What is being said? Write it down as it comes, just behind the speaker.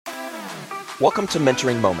Welcome to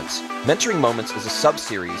Mentoring Moments. Mentoring Moments is a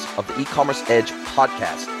sub-series of the E-commerce Edge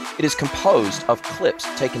podcast. It is composed of clips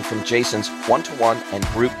taken from Jason's one-to-one and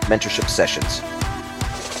group mentorship sessions.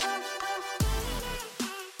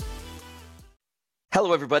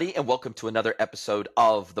 Hello, everybody, and welcome to another episode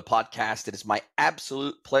of the podcast. It is my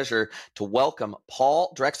absolute pleasure to welcome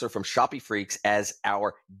Paul Drexler from ShoppyFreaks as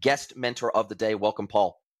our guest mentor of the day. Welcome,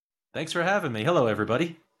 Paul. Thanks for having me. Hello,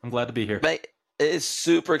 everybody. I'm glad to be here. It's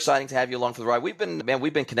super exciting to have you along for the ride. We've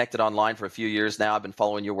been connected online for a few years now. I've been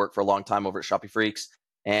following your work for a long time over at ShoppyFreaks.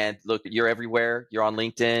 And look, you're everywhere. You're on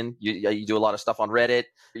LinkedIn. You do a lot of stuff on Reddit.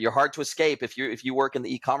 You're hard to escape. If you work in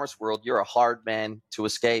the e-commerce world, you're a hard man to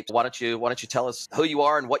escape. Why don't you tell us who you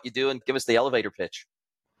are and what you do and give us the elevator pitch?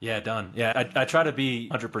 Yeah, done. Yeah, I try to be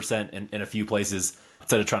 100% in a few places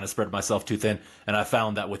instead of trying to spread myself too thin. And I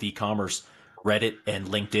found that with e-commerce, Reddit and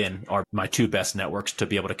LinkedIn are my two best networks to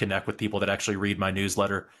be able to connect with people that actually read my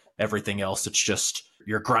newsletter. Everything else, it's just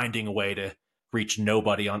you're grinding away to reach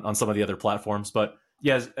nobody on some of the other platforms. But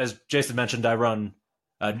yeah, as Jason mentioned, I run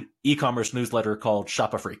an e-commerce newsletter called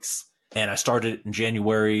ShoppyFreaks. And I started it in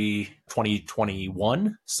January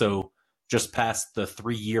 2021. So just past the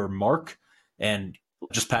 3-year mark and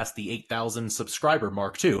just past the 8,000 subscriber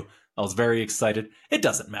mark too. I was very excited. It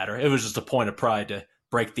doesn't matter. It was just a point of pride to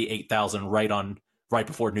break the 8,000 right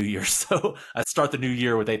before New Year's. So I start the new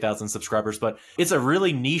year with 8,000 subscribers, but it's a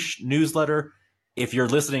really niche newsletter. If you're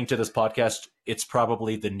listening to this podcast, it's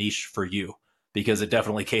probably the niche for you because it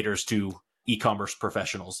definitely caters to e-commerce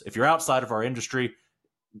professionals. If you're outside of our industry,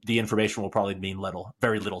 the information will probably mean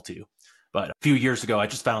very little to you. But a few years ago, I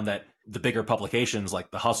just found that the bigger publications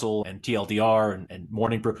like The Hustle and TLDR and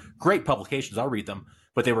Morning Brew, great publications, I'll read them,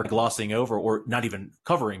 but they were glossing over or not even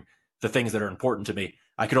covering the things that are important to me.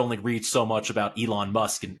 I could only read so much about Elon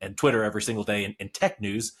Musk and Twitter every single day in tech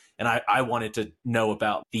news. And I wanted to know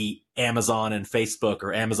about the Amazon and Facebook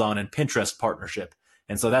or Amazon and Pinterest partnership.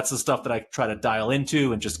 And so that's the stuff that I try to dial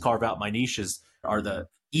into and just carve out my niches are the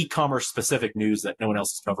e-commerce specific news that no one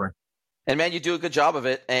else is covering. And man, you do a good job of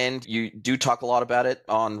it, and you do talk a lot about it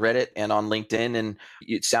on Reddit and on LinkedIn. And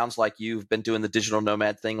it sounds like you've been doing the digital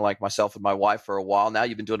nomad thing, like myself and my wife, for a while now.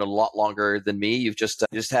 You've been doing it a lot longer than me. You've just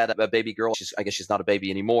had a baby girl. I guess she's not a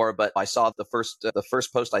baby anymore, but I saw the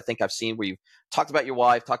first post I think I've seen where you talked about your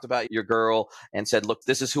wife, talked about your girl, and said, "Look,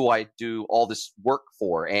 this is who I do all this work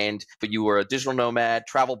for." And you were a digital nomad,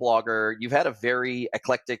 travel blogger. You've had a very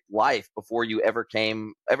eclectic life before you ever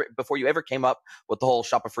came up with the whole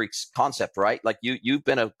ShoppyFreaks concept, right? Like you've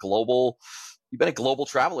been a global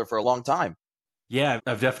traveler for a long time. Yeah,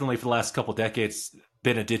 I've definitely for the last couple of decades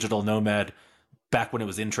been a digital nomad back when it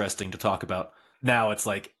was interesting to talk about. Now it's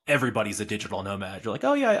like everybody's a digital nomad. You're like,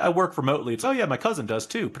 oh yeah, I work remotely. It's, oh yeah, my cousin does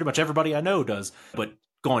too. Pretty much everybody I know does. But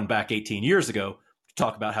going back 18 years ago,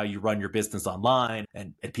 talk about how you run your business online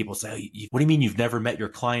and people say, what do you mean you've never met your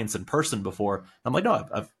clients in person before? I'm like, no,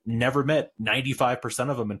 I've never met 95%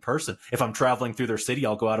 of them in person. If I'm traveling through their city,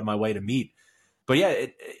 I'll go out of my way to meet. But yeah,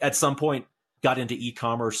 at some point got into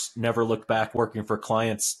e-commerce, never looked back, working for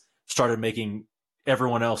clients, started making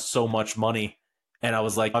everyone else so much money. And I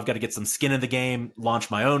was like, I've got to get some skin in the game, launch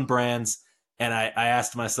my own brands. And I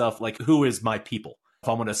asked myself, like, who is my people? If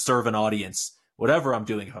I'm going to serve an audience, whatever I'm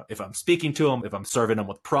doing, if I'm speaking to them, if I'm serving them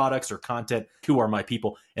with products or content, who are my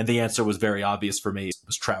people? And the answer was very obvious for me. It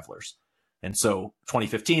was travelers. And so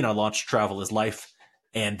 2015, I launched Travel is Life.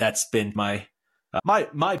 And that's been my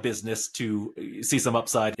business to see some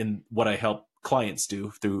upside in what I help clients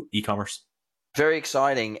do through e-commerce. Very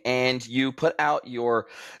exciting. And you put out your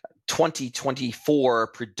 2024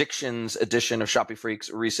 predictions edition of ShoppyFreaks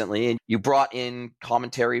recently, and you brought in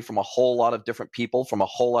commentary from a whole lot of different people from a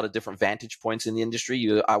whole lot of different vantage points in the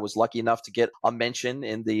industry. I was lucky enough to get a mention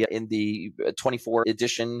in the 24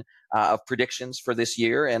 edition of predictions for this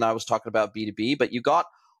year, and I was talking about B2B, but you got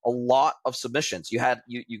a lot of submissions. You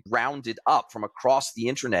rounded up from across the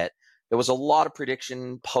internet. There was a lot of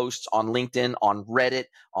prediction posts on LinkedIn, on Reddit,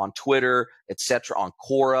 on Twitter, etc., on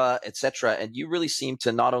Quora, etc. And you really seem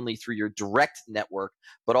to, not only through your direct network,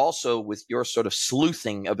 but also with your sort of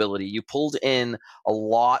sleuthing ability, you pulled in a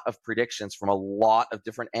lot of predictions from a lot of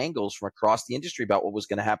different angles from across the industry about what was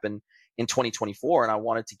going to happen in 2024. And I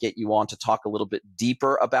wanted to get you on to talk a little bit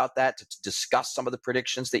deeper about that, to discuss some of the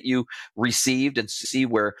predictions that you received and see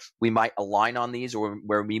where we might align on these or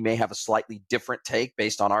where we may have a slightly different take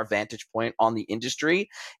based on our vantage point on the industry.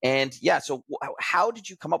 And yeah, so how did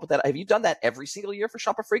you come up with that? Have you done that every single year for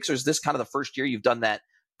ShoppyFreaks, or is this kind of the first year you've done that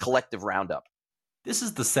collective roundup? This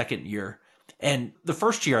is the second year. And the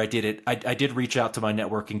first year I did it, I did reach out to my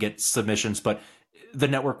network and get submissions, but the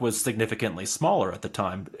network was significantly smaller at the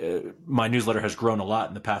time. My newsletter has grown a lot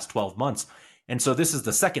in the past 12 months. And so this is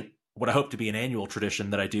the second, what I hope to be an annual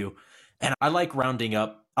tradition that I do. And I like rounding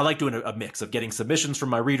up. I like doing a mix of getting submissions from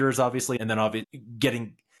my readers, obviously, and then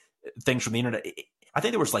getting things from the internet. I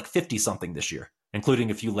think there was like 50 something this year, including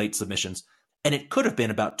a few late submissions. And it could have been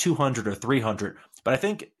about 200 or 300. But I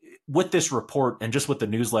think with this report and just with the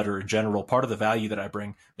newsletter in general, part of the value that I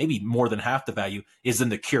bring, maybe more than half the value, is in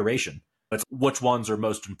the curation. It's which ones are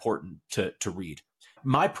most important to read.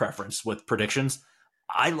 My preference with predictions,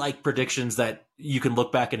 I like predictions that you can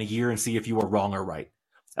look back in a year and see if you were wrong or right.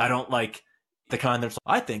 I don't like the kind that's,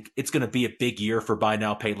 I think it's going to be a big year for buy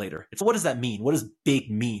now, pay later. It's what does that mean? What does big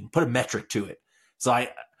mean? Put a metric to it. So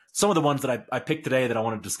some of the ones that I picked today that I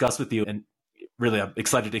want to discuss with you, and really I'm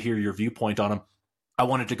excited to hear your viewpoint on them. I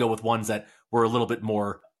wanted to go with ones that were a little bit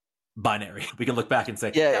more binary. We can look back and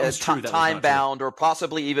say, that was true, that time was bound, or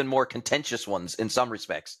possibly even more contentious ones in some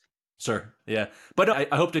respects. Sure. Yeah. But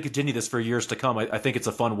I hope to continue this for years to come. I think it's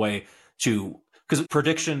a fun way to, because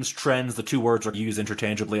predictions, trends, the two words are used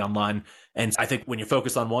interchangeably online. And I think when you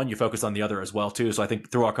focus on one, you focus on the other as well, too. So I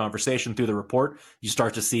think through our conversation, through the report, you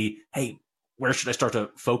start to see, hey, where should I start to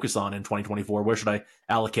focus on in 2024? Where should I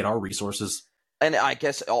allocate our resources? And I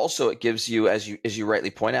guess also it gives you, as you rightly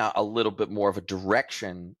point out, a little bit more of a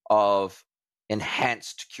direction of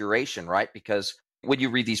enhanced curation, right? Because when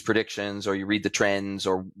you read these predictions or you read the trends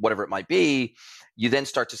or whatever it might be, you then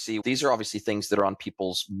start to see these are obviously things that are on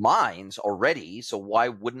people's minds already. So why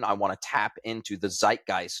wouldn't I want to tap into the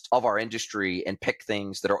zeitgeist of our industry and pick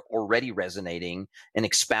things that are already resonating and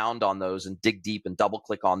expound on those and dig deep and double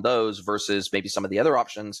click on those versus maybe some of the other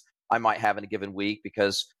options I might have in a given week?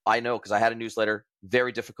 Because I know, because I had a newsletter,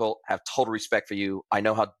 very difficult, have total respect for you. I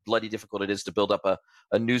know how bloody difficult it is to build up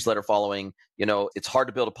a newsletter following. You know, it's hard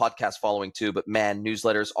to build a podcast following too, but man,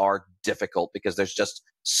 newsletters are difficult because there's just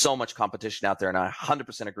so much competition out there. And I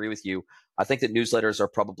 100% agree with you. I think that newsletters are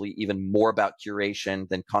probably even more about curation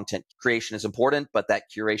than content creation is important, but that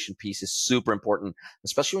curation piece is super important,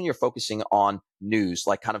 especially when you're focusing on news,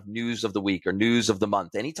 like kind of news of the week or news of the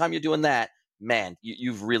month. Anytime you're doing that, man,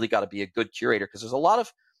 you've really got to be a good curator, because there's a lot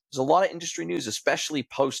of industry news, especially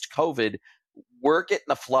post-COVID. We're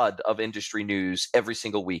getting a flood of industry news every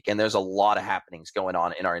single week, and there's a lot of happenings going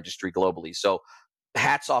on in our industry globally. So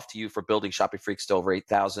hats off to you for building Shopping Freaks to over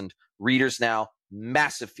 8,000 readers now.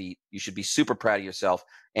 Massive feat. You should be super proud of yourself.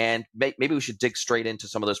 And maybe we should dig straight into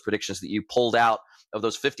some of those predictions that you pulled out of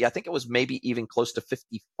those 50. I think it was maybe even close to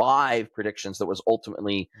 55 predictions that was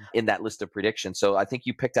ultimately in that list of predictions. So I think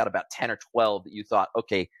you picked out about 10 or 12 that you thought,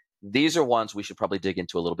 okay, these are ones we should probably dig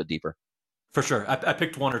into a little bit deeper. For sure. I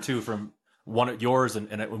picked one or two from one of yours and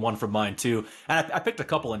one from mine too. And I picked a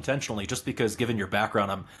couple intentionally just because, given your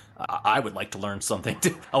background, I would like to learn something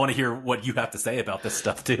too. I want to hear what you have to say about this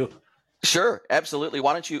stuff too. Sure, absolutely.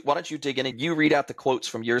 Why don't you dig in and you read out the quotes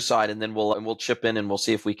from your side, and then we'll chip in and we'll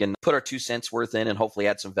see if we can put our 2 cents worth in and hopefully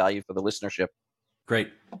add some value for the listenership.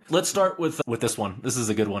 Great. Let's start with this one. This is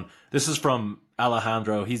a good one. This is from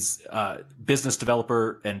Alejandro. He's a business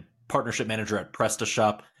developer and partnership manager at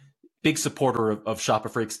PrestaShop. Big supporter of Shopper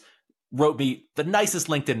Freaks. Wrote me the nicest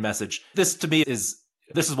LinkedIn message. This to me is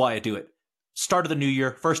why I do it. Start of the new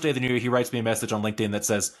year, first day of the new year, he writes me a message on LinkedIn that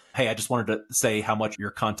says, hey, I just wanted to say how much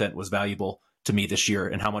your content was valuable to me this year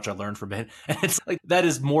and how much I learned from it. And it's like, that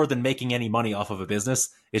is more than making any money off of a business.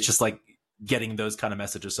 It's just like getting those kind of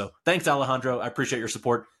messages. So thanks, Alejandro. I appreciate your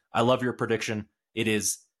support. I love your prediction. It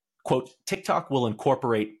is, quote, TikTok will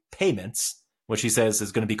incorporate payments, which he says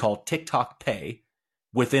is going to be called TikTok Pay,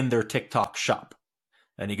 within their TikTok shop.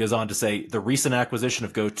 And he goes on to say, the recent acquisition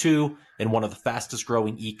of Go2 in one of the fastest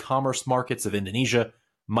growing e-commerce markets of Indonesia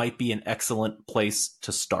might be an excellent place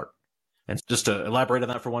to start. And just to elaborate on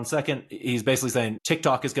that for 1 second, he's basically saying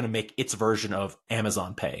TikTok is going to make its version of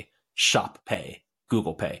Amazon Pay, Shop Pay,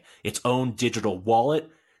 Google Pay, its own digital wallet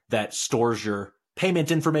that stores your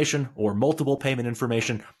payment information or multiple payment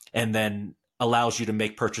information and then allows you to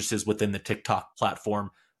make purchases within the TikTok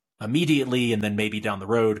platform immediately, and then maybe down the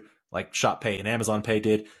road, like Shop Pay and Amazon Pay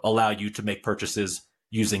did, allow you to make purchases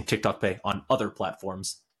using TikTok Pay on other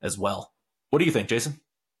platforms as well. What do you think, Jason?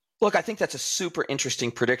 Look, I think that's a super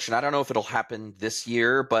interesting prediction. I don't know if it'll happen this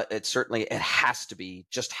year, but it has to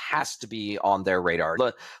be on their radar.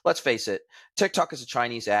 Let's face it. TikTok is a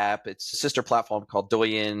Chinese app. It's a sister platform called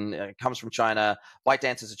Douyin. It comes from China.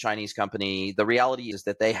 ByteDance is a Chinese company. The reality is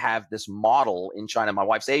that they have this model in China. My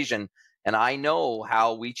wife's Asian, and I know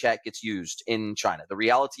how WeChat gets used in China. The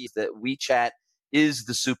reality is that WeChat is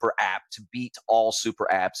the super app to beat all super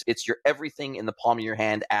apps. It's your everything in the palm of your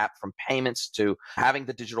hand app, from payments to having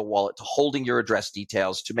the digital wallet to holding your address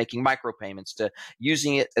details to making micropayments to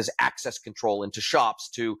using it as access control into shops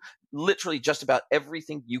to literally just about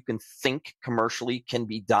everything you can think commercially can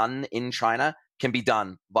be done in China can be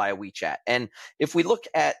done via WeChat. And if we look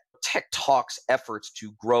at TikTok's efforts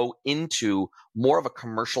to grow into more of a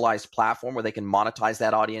commercialized platform where they can monetize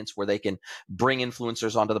that audience, where they can bring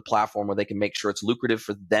influencers onto the platform, where they can make sure it's lucrative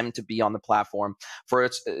for them to be on the platform, for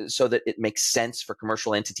it's so that it makes sense for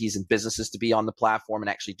commercial entities and businesses to be on the platform and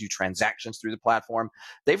actually do transactions through the platform.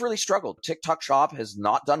 They've really struggled. TikTok Shop has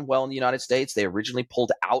not done well in the United States. They originally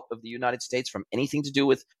pulled out of the United States from anything to do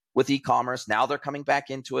with e-commerce. Now they're coming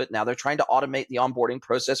back into it. Now they're trying to automate the onboarding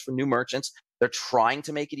process for new merchants. They're trying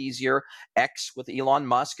to make it easier. X with Elon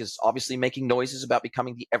Musk is obviously making noises about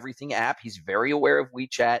becoming the everything app. He's very aware of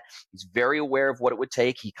WeChat. He's very aware of what it would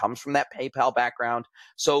take. He comes from that PayPal background.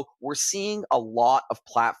 So we're seeing a lot of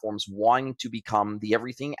platforms wanting to become the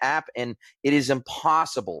everything app, and it is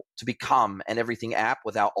impossible to become an everything app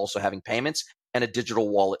without also having payments and a digital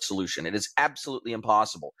wallet solution. It is absolutely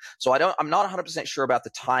impossible. So I'm not 100% sure about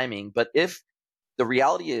the timing, but if the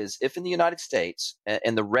reality is, if in the United States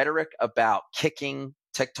and the rhetoric about kicking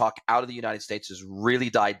TikTok out of the United States has really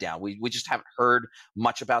died down, we just haven't heard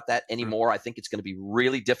much about that anymore. I think it's going to be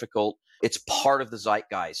really difficult. It's part of the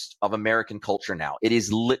zeitgeist of American culture now. It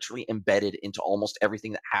is literally embedded into almost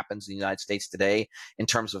everything that happens in the United States today in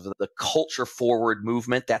terms of the culture forward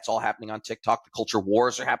movement. That's all happening on TikTok. The culture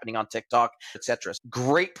wars are happening on TikTok, etc.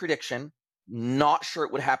 Great prediction. Not sure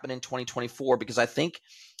it would happen in 2024 because I think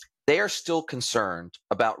they are still concerned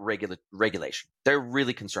about regulation. They're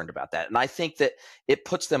really concerned about that. And I think that it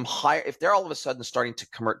puts them higher. If they're all of a sudden starting to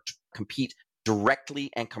compete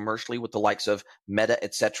directly and commercially with the likes of Meta,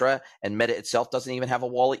 etc., and Meta itself doesn't even have a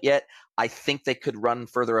wallet yet, I think they could run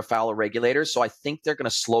further afoul of regulators. So I think they're going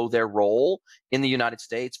to slow their roll in the United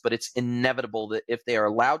States, but it's inevitable that if they are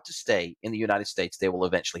allowed to stay in the United States, they will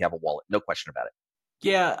eventually have a wallet. No question about it.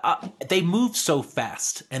 Yeah, they move so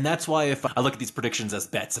fast, and that's why if I look at these predictions as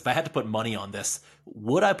bets, if I had to put money on this,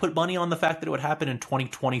 would I put money on the fact that it would happen in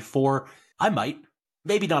 2024? I might.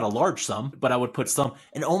 Maybe not a large sum, but I would put some,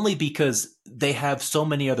 and only because they have so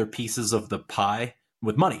many other pieces of the pie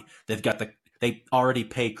with money. They already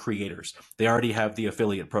pay creators. They already have the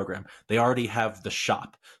affiliate program. They already have the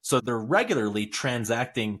shop. So they're regularly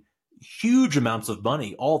transacting huge amounts of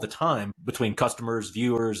money all the time between customers,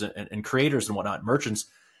 viewers, and creators and whatnot, merchants.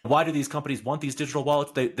 Why do these companies want these digital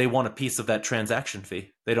wallets? They want a piece of that transaction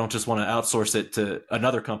fee. They don't just want to outsource it to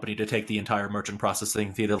another company to take the entire merchant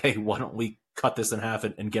processing fee. They're like, hey, why don't we cut this in half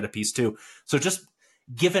and get a piece too? So just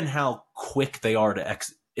given how quick they are to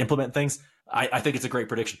implement things, I think it's a great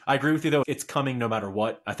prediction. I agree with you, though. It's coming no matter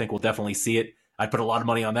what. I think we'll definitely see it. I'd put a lot of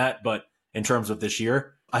money on that, but in terms of this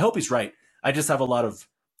year, I hope he's right. I just have a lot of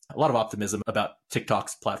optimism about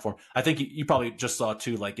TikTok's platform. I think you probably just saw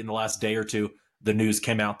too, like in the last day or two, the news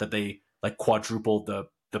came out that they like quadrupled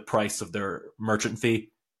the price of their merchant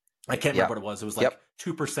fee. I can't remember what it was. It was like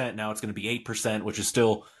 2%. Now it's going to be 8%, which is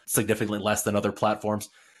still significantly less than other platforms.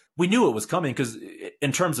 We knew it was coming because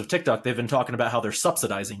in terms of TikTok, they've been talking about how they're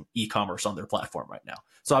subsidizing e-commerce on their platform right now.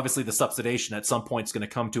 So obviously the subsidization at some point is going to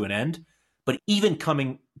come to an end. But even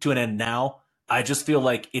coming to an end now, I just feel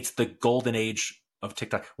like it's the golden age of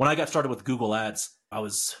TikTok. When I got started with Google Ads, I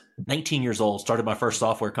was 19 years old, started my first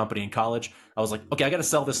software company in college. I was like, okay, I got to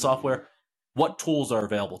sell this software. What tools are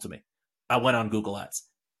available to me? I went on Google Ads.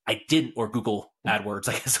 Or Google AdWords,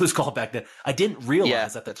 I guess it was called back then. I didn't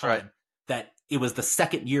realize at the time that it was the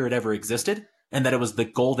second year it ever existed and that it was the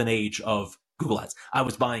golden age of Google Ads. I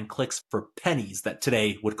was buying clicks for pennies that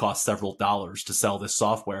today would cost several dollars to sell this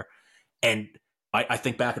software. And I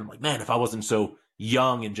think back and I'm like, man, if I wasn't so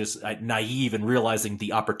young and just naive and realizing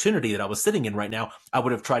the opportunity that I was sitting in right now, I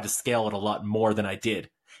would have tried to scale it a lot more than I did.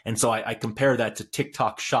 And so I compare that to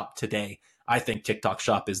TikTok Shop today. I think TikTok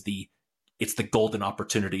Shop is it's the golden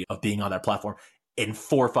opportunity of being on that platform. In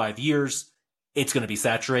 4 or 5 years, it's going to be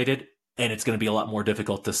saturated and it's going to be a lot more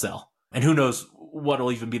difficult to sell. And who knows what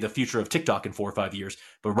will even be the future of TikTok in 4 or 5 years.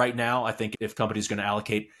 But right now, I think if companies are going to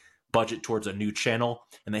allocate budget towards a new channel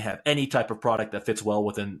and they have any type of product that fits well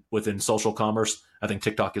within social commerce, I think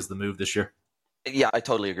TikTok is the move this year. Yeah, I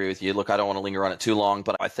totally agree with you. Look, I don't want to linger on it too long,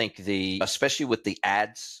 but I think especially with the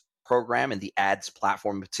ads program and the ads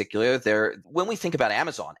platform in particular, when we think about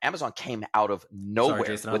Amazon came out of nowhere.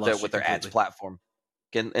 Sorry, Jason, with their ads platform.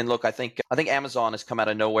 And look, I think Amazon has come out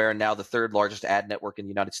of nowhere and now the third largest ad network in the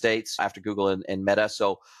United States after Google and Meta.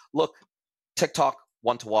 So look, TikTok,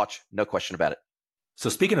 one to watch, no question about it. So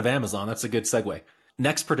speaking of Amazon, that's a good segue.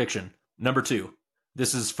 Next prediction, number 2.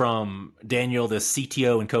 This is from Daniel, the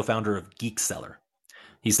CTO and co-founder of DRECKSLER.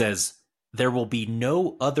 He says, there will be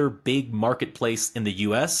no other big marketplace in the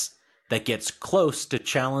US that gets close to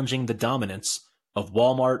challenging the dominance of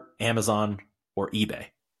Walmart, Amazon, or eBay.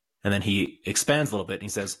 And then he expands a little bit and he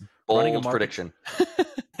says, Bold prediction.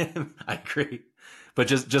 I agree. But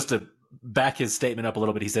just to back his statement up a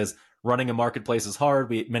little bit, he says, running a marketplace is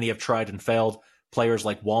hard. Many have tried and failed. Players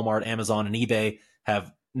like Walmart, Amazon, and eBay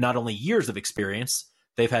have not only years of experience,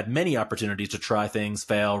 they've had many opportunities to try things,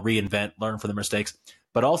 fail, reinvent, learn from their mistakes,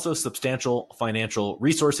 but also substantial financial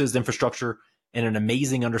resources, infrastructure, and an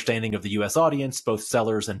amazing understanding of the U.S. audience, both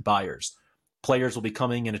sellers and buyers. Players will be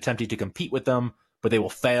coming and attempting to compete with them, but they will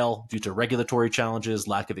fail due to regulatory challenges,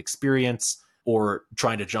 lack of experience, or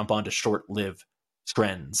trying to jump onto short-lived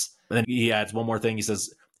trends. And then he adds one more thing. He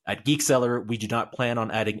says, at DRECKSLER, we do not plan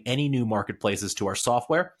on adding any new marketplaces to our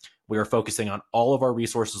software. We are focusing on all of our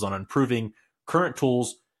resources on improving current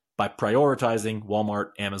tools by prioritizing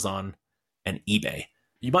Walmart, Amazon, and eBay.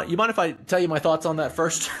 You mind if I tell you my thoughts on that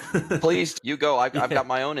first? Please, you go. I've got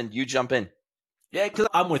my own, and you jump in. Yeah, because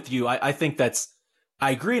I'm with you. I think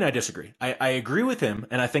I agree and I disagree. I agree with him,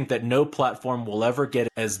 and I think that no platform will ever get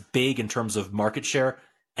as big in terms of market share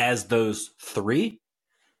as those three.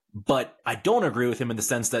 But I don't agree with him in the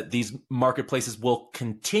sense that these marketplaces will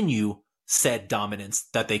continue said dominance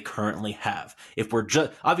that they currently have. If we're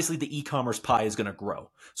just, obviously the e-commerce pie is going to grow.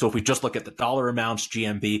 So if we just look at the dollar amounts,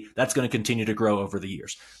 GMV, that's going to continue to grow over the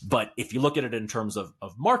years. But if you look at it in terms of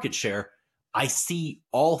market share, I see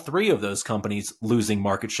all three of those companies losing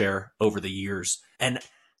market share over the years. And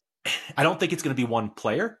I don't think it's going to be one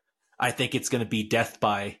player. I think it's going to be death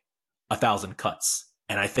by 1,000 cuts.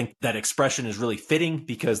 And I think that expression is really fitting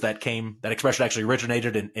because that expression actually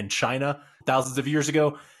originated in China thousands of years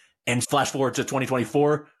ago. And flash forward to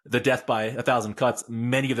 2024, the death by 1,000 cuts,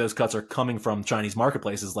 many of those cuts are coming from Chinese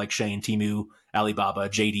marketplaces like Shein, Temu, Alibaba,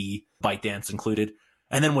 JD, ByteDance included.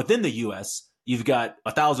 And then within the US, you've got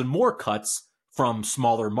 1,000 more cuts from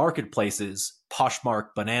smaller marketplaces, Poshmark,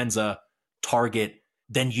 Bonanza, Target.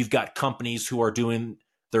 Then you've got companies who are doing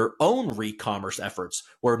their own re-commerce efforts,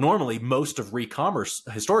 where normally most of re-commerce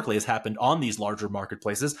historically has happened on these larger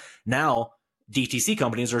marketplaces. Now, DTC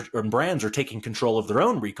companies and brands are taking control of their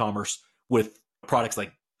own re-commerce with products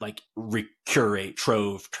like Recurate,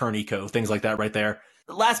 Trove, Turnico, things like that right there.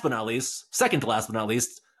 Second to last but not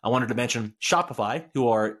least, I wanted to mention Shopify, who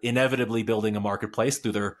are inevitably building a marketplace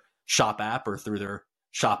through their Shop app or through their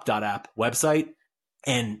shop.app website,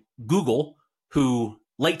 and Google, who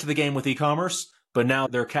late to the game with e-commerce, but now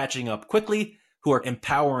they're catching up quickly, who are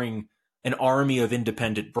empowering an army of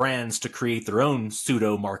independent brands to create their own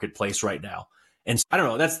pseudo marketplace right now. And I don't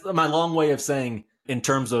know, that's my long way of saying in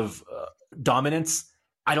terms of dominance,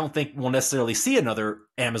 I don't think we'll necessarily see another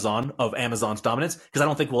Amazon of Amazon's dominance, because I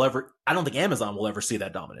don't think Amazon will ever see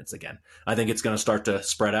that dominance again. I think it's going to start to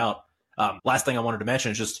spread out. Last thing I wanted to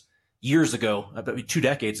mention is just years ago, about 2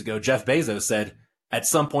 decades ago, Jeff Bezos said, at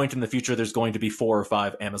some point in the future, there's going to be 4 or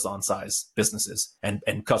 5 Amazon-size businesses, and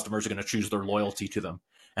customers are going to choose their loyalty to them.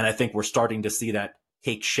 And I think we're starting to see that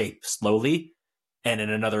take shape slowly. And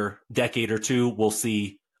in another decade or two, we'll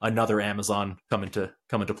see another Amazon come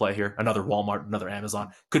into play here, another Walmart, another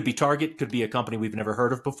Amazon. Could be Target, could be a company we've never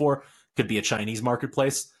heard of before, could be a Chinese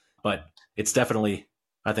marketplace, but it's definitely,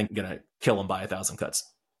 I think, going to kill them by 1,000 cuts.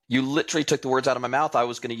 You literally took the words out of my mouth. I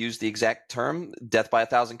was going to use the exact term, death by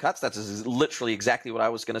 1,000 cuts. That's literally exactly what I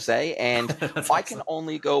was going to say. And I can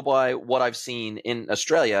only go by what I've seen in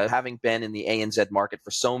Australia, having been in the ANZ market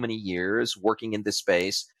for so many years, working in this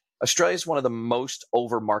space. Australia is one of the most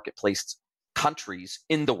over marketplace countries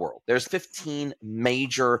in the world. There's 15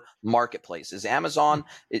 major marketplaces. Amazon,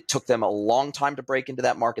 it took them a long time to break into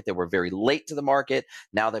that market. They were very late to the market.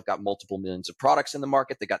 Now they've got multiple millions of products in the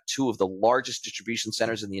market. They got 2 of the largest distribution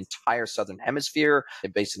centers in the entire Southern Hemisphere.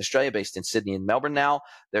 They're based in Australia, based in Sydney and Melbourne now.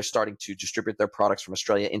 They're starting to distribute their products from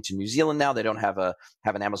Australia into New Zealand now. They don't have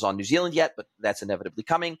an Amazon New Zealand yet, but that's inevitably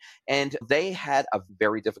coming. And they had a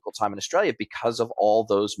very difficult time in Australia because of all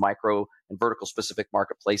those micro and vertical specific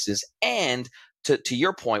marketplaces. And to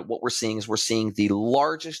your point, what we're seeing the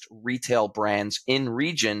largest retail brands in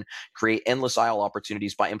region create endless aisle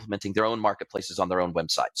opportunities by implementing their own marketplaces on their own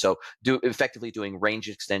website. So effectively doing range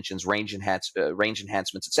extensions, range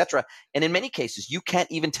enhancements, etc. And in many cases, you can't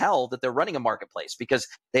even tell that they're running a marketplace because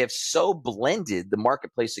they have so blended the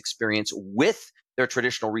marketplace experience with their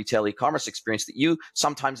traditional retail e-commerce experience that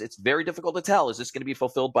sometimes it's very difficult to tell, is this going to be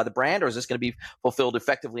fulfilled by the brand or is this going to be fulfilled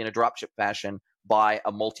effectively in a dropship fashion by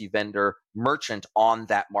a multi-vendor merchant on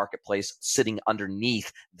that marketplace sitting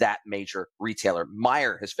underneath that major retailer.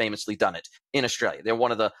 Meijer has famously done it in Australia. They're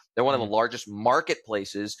one of the largest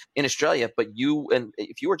marketplaces in Australia, but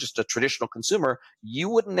if you were just a traditional consumer, you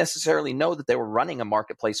wouldn't necessarily know that they were running a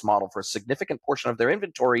marketplace model for a significant portion of their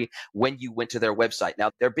inventory when you went to their website.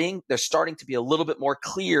 Now they're starting to be a little bit more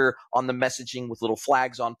clear on the messaging with little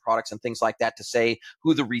flags on products and things like that to say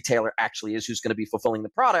who the retailer actually is, who's going to be fulfilling the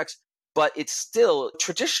products. But it's still,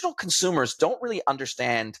 traditional consumers don't really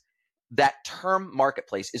understand that term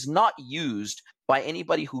marketplace is not used by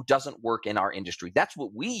anybody who doesn't work in our industry. That's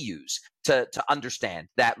what we use to understand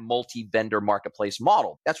that multi-vendor marketplace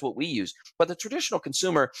model. That's what we use. But the traditional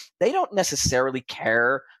consumer, they don't necessarily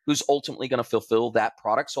care who's ultimately going to fulfill that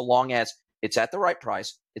product so long as it's at the right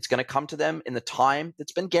price. It's going to come to them in the time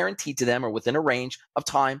that's been guaranteed to them or within a range of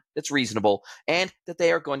time that's reasonable, and that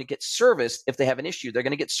they are going to get serviced. If they have an issue, they're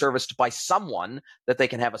going to get serviced by someone that they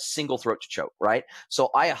can have a single throat to choke, right?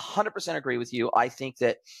 So I 100% agree with you. I think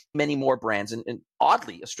that many more brands, and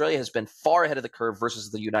oddly, Australia has been far ahead of the curve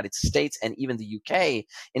versus the United States and even the UK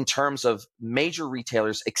in terms of major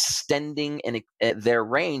retailers extending their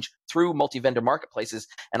range through multi-vendor marketplaces.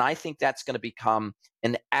 And I think that's going to become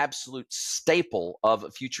an absolute staple of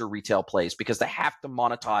future retail plays, because they have to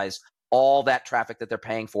monetize all that traffic that they're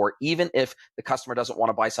paying for. Even if the customer doesn't want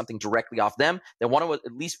to buy something directly off them, they want to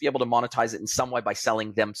at least be able to monetize it in some way by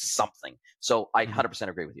selling them something. So I 100%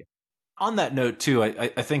 agree with you. On that note, too, I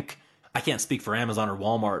think, I can't speak for Amazon or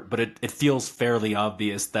Walmart, but it feels fairly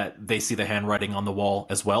obvious that they see the handwriting on the wall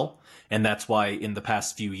as well. And that's why in the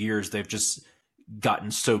past few years, they've just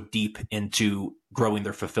gotten so deep into growing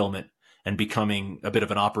their fulfillment and becoming a bit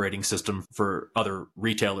of an operating system for other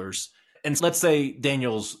retailers. And let's say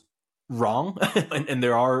Daniel's wrong, and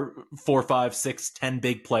there are 4, 5, 6, 10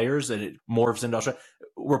 big players, and it morphs into Australia.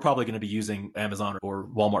 We're probably going to be using Amazon or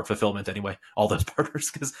Walmart fulfillment anyway, all those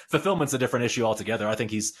partners, because fulfillment's a different issue altogether. I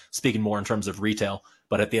think he's speaking more in terms of retail,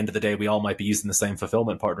 but at the end of the day, we all might be using the same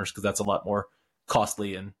fulfillment partners because that's a lot more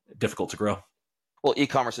costly and difficult to grow. Well,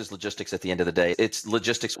 e-commerce is logistics at the end of the day. It's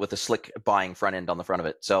logistics with a slick buying front end on the front of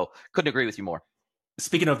it. So couldn't agree with you more.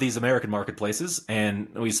 Speaking of these American marketplaces, and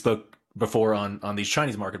we spoke before on these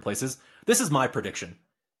Chinese marketplaces, this is my prediction.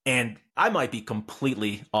 And I might be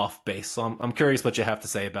completely off base, so I'm curious what you have to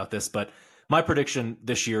say about this. But my prediction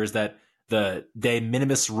this year is that the de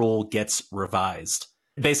minimis rule gets revised.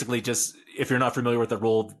 Basically, just if you're not familiar with the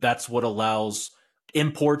rule, that's what allows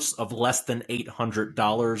imports of less than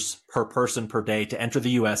 $800 per person per day to enter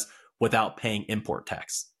the U.S. without paying import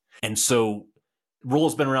tax. And so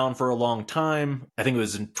rule's been around for a long time. I think it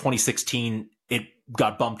was in 2016, it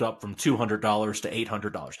got bumped up from $200 to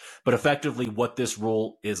 $800. But effectively what this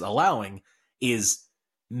rule is allowing is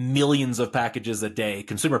millions of packages a day,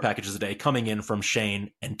 consumer packages a day, coming in from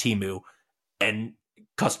Shein and Temu, and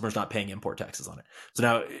customers not paying import taxes on it. So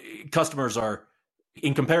now customers are,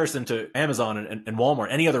 in comparison to Amazon and Walmart,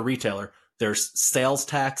 any other retailer, there's sales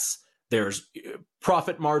tax, there's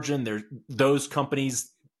profit margin, there's those companies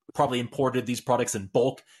probably imported these products in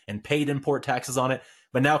bulk and paid import taxes on it.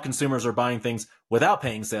 But now consumers are buying things without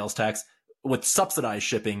paying sales tax, with subsidized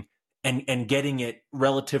shipping, and getting it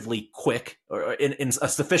relatively quick, or in a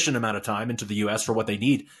sufficient amount of time into the US for what they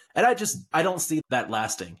need. And I don't see that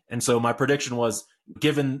lasting. And so my prediction was,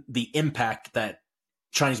 given the impact that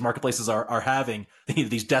Chinese marketplaces are having,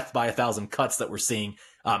 these death by 1,000 cuts that we're seeing,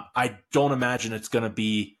 I don't imagine it's going to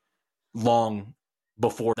be long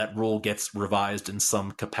before that rule gets revised in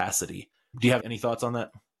some capacity. Do you have any thoughts on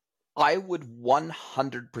that? I would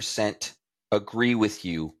 100% agree with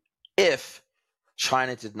you if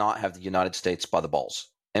China did not have the United States by the balls.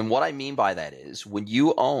 And what I mean by that is, when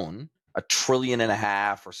you own $1.5 trillion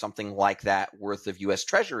or something like that worth of US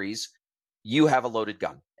treasuries, you have a loaded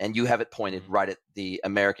gun and you have it pointed right at the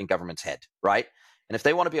American government's head, right? And if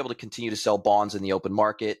they want to be able to continue to sell bonds in the open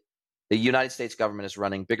market, the United States government is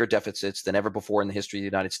running bigger deficits than ever before in the history of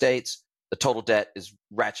the United States. The total debt is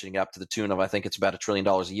ratcheting up to the tune of, I think it's about $1 trillion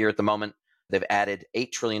a year at the moment. They've added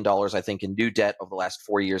 $8 trillion, I think, in new debt over the last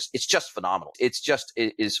 4 years. It's just phenomenal. It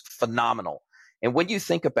is phenomenal. And when you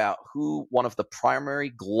think about who one of the primary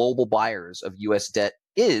global buyers of US debt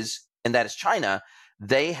is, and that is China,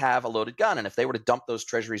 they have a loaded gun. And if they were to dump those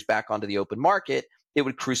treasuries back onto the open market, it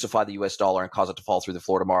would crucify the US dollar and cause it to fall through the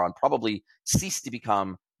floor tomorrow and probably cease to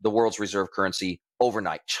become the world's reserve currency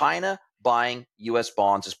overnight. China buying US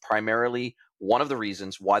bonds is primarily one of the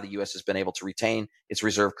reasons why the US has been able to retain its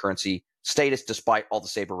reserve currency status despite all the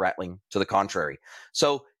saber rattling to the contrary.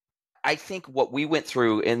 So I think what we went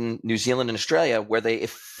through in New Zealand and Australia, where they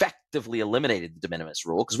effectively eliminated the de minimis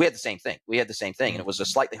rule, because we had the same thing. And it was a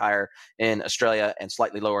slightly higher in Australia and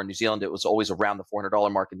slightly lower in New Zealand. It was always around the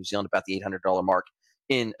 $400 mark in New Zealand, about the $800 mark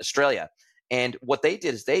in Australia. And what they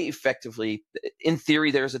did is they effectively, in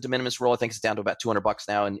theory, there's a de minimis rule. I think it's down to about $200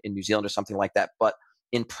 now in New Zealand or something like that. But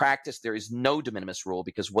in practice, there is no de minimis rule,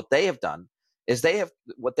 because what they have done is they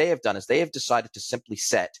have decided to simply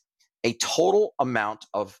set a total amount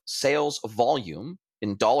of sales volume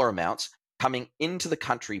in dollar amounts coming into the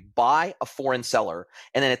country by a foreign seller.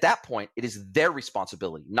 And then at that point, it is their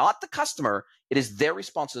responsibility, not the customer. It is their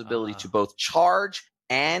responsibility to both charge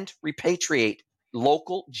and repatriate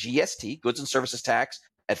local GST, goods and services tax,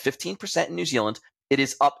 at 15% in New Zealand. It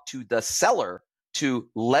is up to the seller to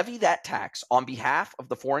levy that tax on behalf of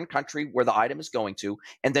the foreign country where the item is going to,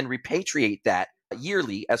 and then repatriate that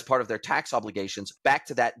yearly as part of their tax obligations back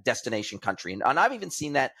to that destination country. And I've even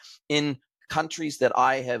seen that in countries that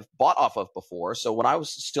I have bought off of before. So when I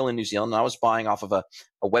was still in New Zealand, I was buying off of a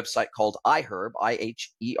website called iHerb,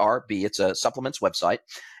 IHERB. It's a supplements website.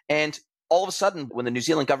 And all of a sudden, when the New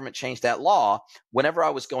Zealand government changed that law, whenever I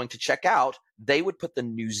was going to check out, they would put the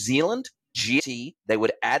New Zealand GST, they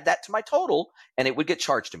would add that to my total, and it would get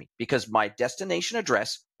charged to me because my destination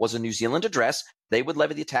address was a New Zealand address. They would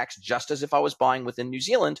levy the tax just as if I was buying within New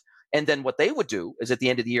Zealand. And then what they would do is at the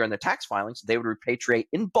end of the year in their tax filings, they would repatriate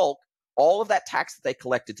in bulk all of that tax that they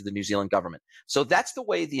collected to the New Zealand government. So that's the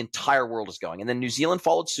way the entire world is going. And then New Zealand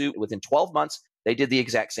followed suit. Within 12 months, they did the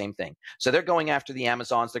exact same thing. So they're going after the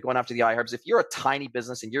Amazons. They're going after the iHerbs. If you're a tiny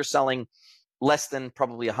business and you're selling less than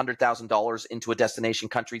probably $100,000 into a destination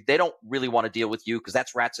country, they don't really want to deal with you because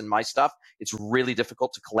that's rats and mice stuff. It's really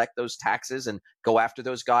difficult to collect those taxes and go after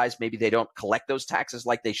those guys. Maybe they don't collect those taxes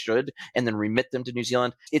like they should and then remit them to New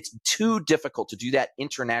Zealand. It's too difficult to do that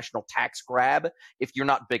international tax grab if you're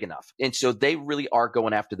not big enough. And so they really are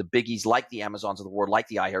going after the biggies like the Amazons of the world, like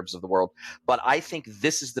the iHerbs of the world. But I think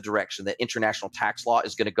this is the direction that international tax law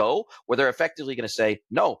is going to go, where they're effectively going to say,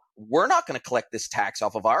 no, we're not going to collect this tax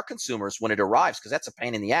off of our consumers when it arrives, because that's a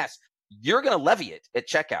pain in the ass. You're going to levy it at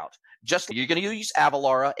checkout. Just you're going to use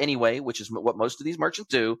Avalara anyway, which is what most of these merchants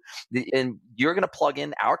do. And you're going to plug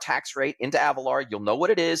in our tax rate into Avalara. You'll know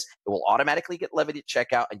what it is. It will automatically get levied at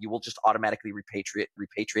checkout, and you will just automatically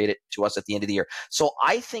repatriate it to us at the end of the year. So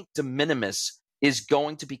I think de minimis is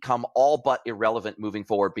going to become all but irrelevant moving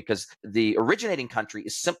forward, because the originating country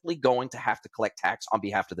is simply going to have to collect tax on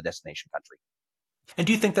behalf of the destination country. And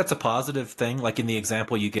do you think that's a positive thing? Like in the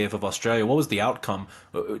example you gave of Australia, what was the outcome?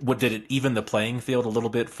 Did it even the playing field a little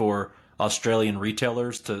bit for Australian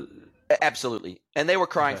retailers to? Absolutely. And they were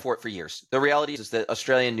crying for it for years. The reality is that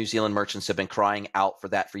Australian and New Zealand merchants have been crying out for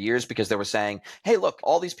that for years, because they were saying, hey, look,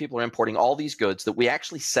 all these people are importing all these goods that we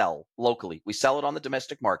actually sell locally. We sell it on the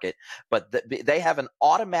domestic market, but they have an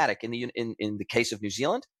automatic, in the case of New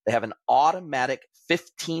Zealand, they have an automatic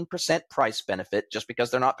 15% price benefit just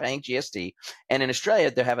because they're not paying GST. And in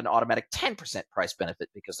Australia, they have an automatic 10% price benefit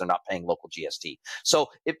because they're not paying local GST. So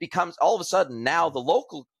it becomes all of a sudden now the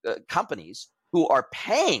local companies who are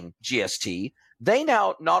paying GST, they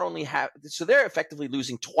now not only have, so they're effectively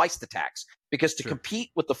losing twice the tax, because to compete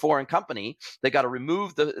with the foreign company, they got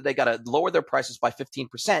to lower their prices by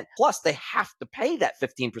 15%. Plus they have to pay that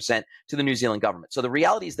 15% to the New Zealand government. So the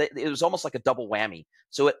reality is that it was almost like a double whammy.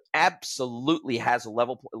 So it absolutely has a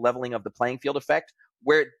leveling of the playing field effect.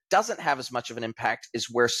 Where it doesn't have as much of an impact is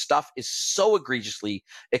where stuff is so egregiously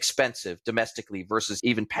expensive domestically versus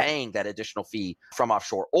even paying that additional fee from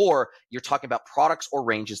offshore. Or you're talking about products or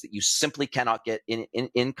ranges that you simply cannot get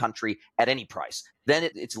in country at any price. Then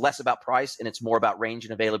it's less about price and it's more about range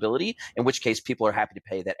and availability, in which case people are happy to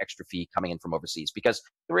pay that extra fee coming in from overseas. Because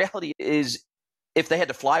the reality is, if they had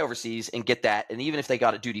to fly overseas and get that, and even if they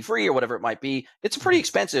got it duty free or whatever it might be, it's pretty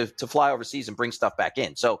expensive to fly overseas and bring stuff back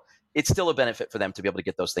in. So it's still a benefit for them to be able to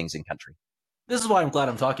get those things in country. This is why I'm glad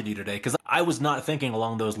I'm talking to you today, because I was not thinking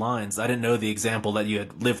along those lines. I didn't know the example that you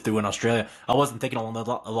had lived through in Australia. I wasn't thinking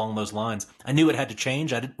along those lines. I knew it had to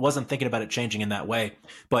change. I wasn't thinking about it changing in that way.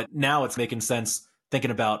 But now it's making sense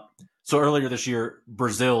thinking about, so earlier this year,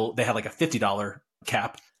 Brazil, they had like a $50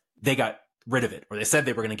 cap. They got rid of it, or they said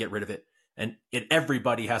they were going to get rid of it. And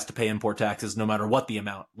everybody has to pay import taxes no matter what the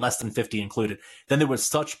amount, less than 50 included. Then there was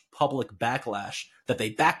such public backlash that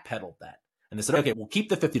they backpedaled that. And they said, okay, we'll keep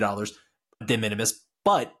the $50 de minimis,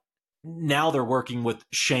 but now they're working with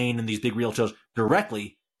Shane and these big retailers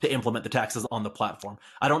directly to implement the taxes on the platform.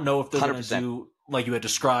 I don't know if they're going to do like you had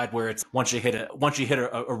described, where it's once you hit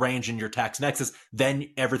a range in your tax nexus, then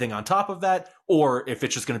everything on top of that, or if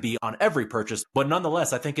it's just going to be on every purchase. But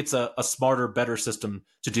nonetheless, I think it's a smarter, better system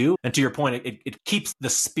to do. And to your point, it keeps the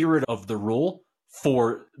spirit of the rule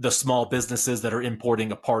for the small businesses that are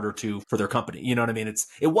importing a part or two for their company. You know what I mean?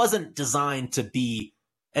 It wasn't designed to be,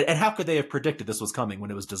 and how could they have predicted this was coming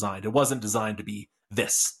when it was designed? It wasn't designed to be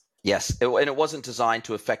this. Yes, and it wasn't designed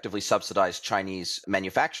to effectively subsidize Chinese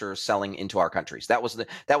manufacturers selling into our countries. That was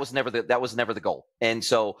never the goal. And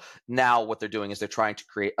so now what they're doing is they're trying to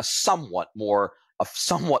create a somewhat more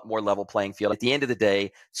level playing field. At the end of the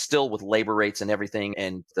day, still with labor rates and everything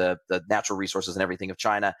and the natural resources and everything of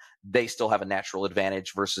China, they still have a natural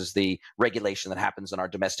advantage versus the regulation that happens in our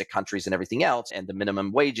domestic countries and everything else, and the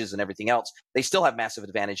minimum wages and everything else. They still have massive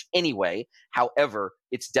advantage anyway. However,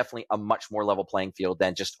 it's definitely a much more level playing field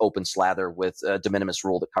than just open slather with a de minimis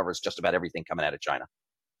rule that covers just about everything coming out of China.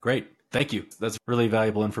 Great. Thank you. That's really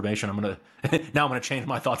valuable information. I'm going to change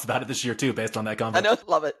my thoughts about it this year too, based on that comment. I know.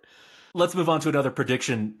 Love it. Let's move on to another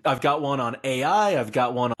prediction. I've got one on AI. I've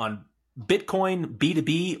got one on Bitcoin,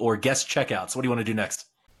 B2B, or guest checkouts. What do you want to do next?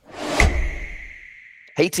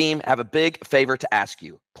 Hey team, I have a big favor to ask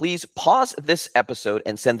you. Please pause this episode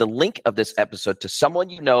and send the link of this episode to someone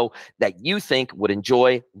you know that you think would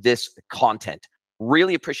enjoy this content.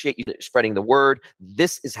 Really appreciate you spreading the word.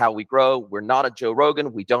 This is how we grow. We're not a Joe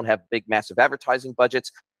Rogan. We don't have big, massive advertising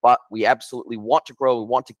budgets, but we absolutely want to grow. We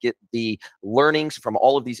want to get the learnings from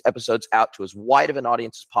all of these episodes out to as wide of an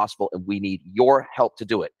audience as possible, and we need your help to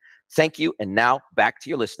do it. Thank you, and now back to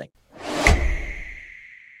your listening.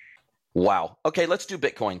 Wow. Okay, let's do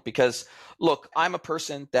Bitcoin because, look, I'm a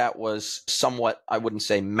person that was somewhat, I wouldn't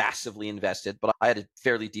say massively invested, but I had a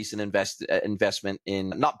fairly decent investment in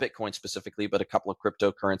not Bitcoin specifically, but a couple of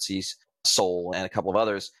cryptocurrencies, Sol and a couple of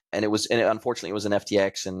others. And unfortunately, it was an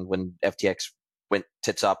FTX. And when FTX went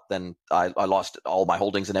tits up, then I lost all my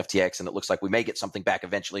holdings in FTX. And it looks like we may get something back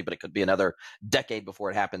eventually, but it could be another decade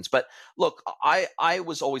before it happens. But look, I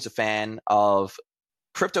was always a fan of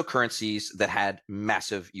cryptocurrencies that had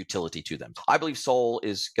massive utility to them. I believe Sol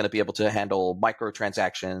is going to be able to handle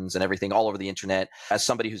microtransactions and everything all over the internet. As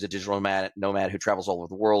somebody who's a digital nomad who travels all over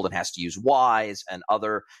the world and has to use Wise and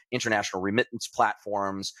other international remittance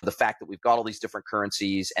platforms, the fact that we've got all these different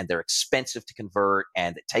currencies and they're expensive to convert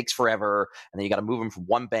and it takes forever, and then you got to move them from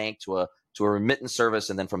one bank to a remittance service,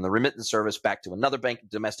 and then from the remittance service back to another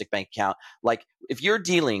domestic bank account. Like, if you're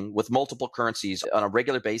dealing with multiple currencies on a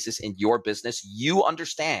regular basis in your business, you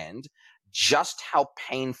understand just how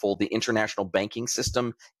painful the international banking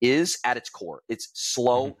system is at its core. It's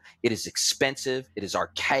slow, it is expensive, it is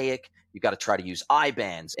archaic. You got to try to use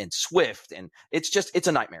IBANs and SWIFT, and it's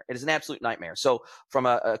a nightmare. It is an absolute nightmare. So from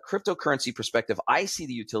a cryptocurrency perspective, I see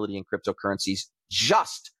the utility in cryptocurrencies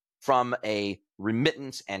just from a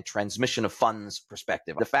remittance and transmission of funds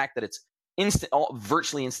perspective. The fact that it's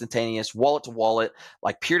virtually instantaneous, wallet to wallet,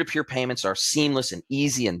 like peer-to-peer payments are seamless and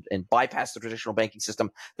easy and bypass the traditional banking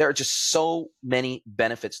system. There are just so many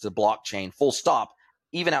benefits to the blockchain, full stop,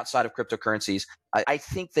 even outside of cryptocurrencies. I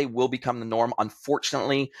think they will become the norm.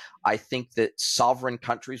 Unfortunately, I think that sovereign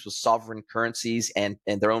countries with sovereign currencies and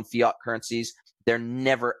their own fiat currencies, they're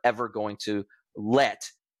never, ever going to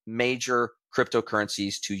let major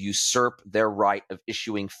cryptocurrencies to usurp their right of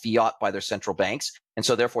issuing fiat by their central banks. And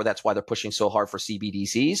so therefore, that's why they're pushing so hard for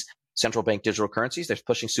CBDCs, central bank digital currencies. They're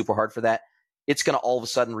pushing super hard for that. It's going to all of a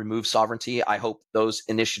sudden remove sovereignty. I hope those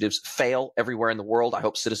initiatives fail everywhere in the world. I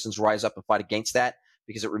hope citizens rise up and fight against that,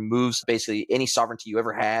 because it removes basically any sovereignty you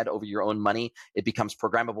ever had over your own money. It becomes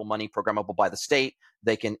programmable money, programmable by the state.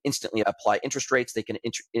 They can instantly apply interest rates. They can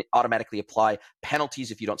automatically apply penalties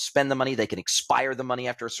if you don't spend the money. They can expire the money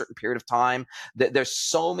after a certain period of time. There's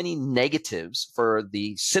so many negatives for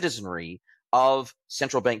the citizenry of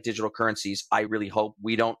central bank digital currencies. I really hope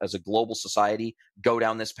we don't, as a global society, go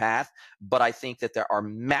down this path. But I think that there are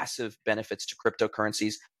massive benefits to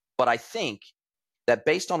cryptocurrencies. But I think that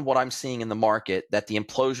based on what I'm seeing in the market, that the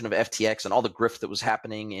implosion of FTX and all the grift that was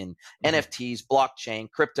happening in NFTs, blockchain,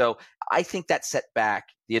 crypto, I think that set back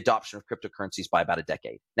the adoption of cryptocurrencies by about a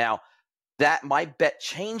decade. Now, that my bet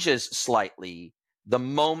changes slightly the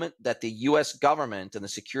moment that the US government and the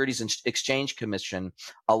Securities and Exchange Commission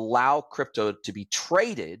allow crypto to be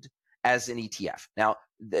traded as an ETF. Now,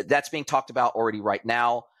 that's being talked about already right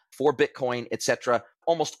now for Bitcoin, et cetera.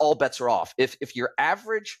 Almost all bets are off. If your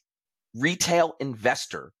average retail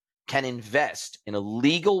investor can invest in a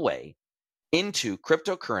legal way into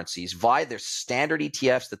cryptocurrencies via their standard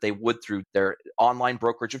ETFs that they would through their online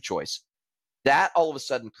brokerage of choice, that all of a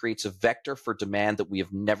sudden creates a vector for demand that we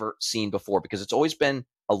have never seen before, because it's always been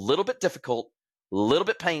a little bit difficult, a little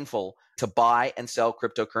bit painful to buy and sell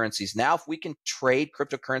cryptocurrencies. Now, if we can trade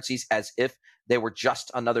cryptocurrencies as if they were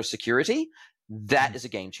just another security, that is a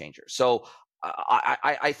game changer. So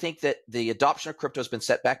I think that the adoption of crypto has been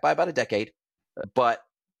set back by about a decade, but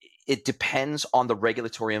it depends on the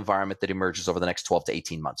regulatory environment that emerges over the next 12 to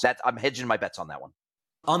 18 months. I'm hedging my bets on that one.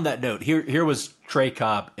 On that note, here was Trey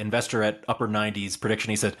Cobb, investor at upper 90s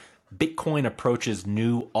prediction. He said, Bitcoin approaches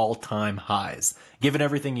new all-time highs. Given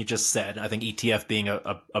everything you just said, I think ETF being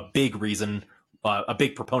a big reason, a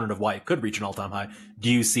big proponent of why it could reach an all-time high. Do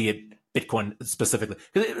you see it, Bitcoin specifically?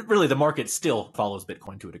 Because really the market still follows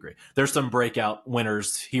Bitcoin to a degree. There's some breakout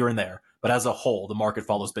winners here and there, but as a whole, the market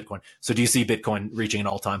follows Bitcoin. So do you see Bitcoin reaching an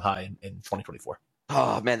all-time high in 2024?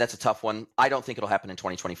 Oh, man, that's a tough one. I don't think it'll happen in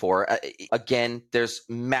 2024. Again, there's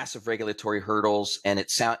massive regulatory hurdles, and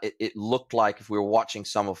it looked like if we were watching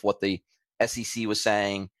some of what the SEC was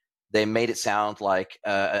saying, they made it sound like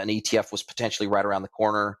an ETF was potentially right around the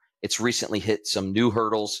corner. It's recently hit some new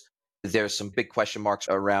hurdles. There's some big question marks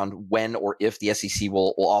around when or if the SEC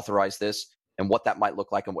will authorize this and what that might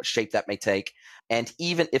look like and what shape that may take. And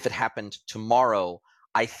even if it happened tomorrow,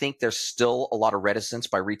 I think there's still a lot of reticence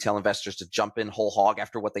by retail investors to jump in whole hog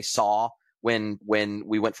after what they saw when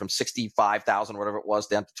we went from 65,000 or whatever it was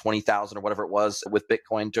down to 20,000 or whatever it was with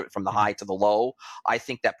Bitcoin from the high to the low. I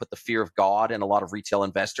think that put the fear of God in a lot of retail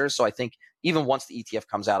investors. So I think even once the ETF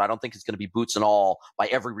comes out, I don't think it's going to be boots and all by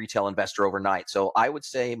every retail investor overnight. So I would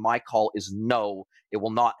say my call is no, it will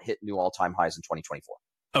not hit new all-time highs in 2024.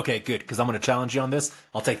 Okay, good, because I'm going to challenge you on this.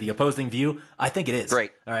 I'll take the opposing view. I think it is.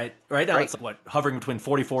 Great. All right. Right now, Great. it's hovering between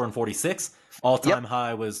 44 and 46. All-time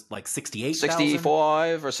high was like 68,000.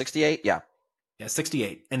 65 or 68, yeah. Yeah,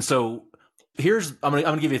 68. And so I'm going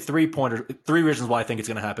to give you three reasons why I think it's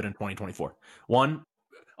going to happen in 2024. One,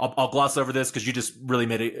 I'll gloss over this because you just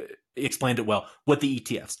really explained it well. With the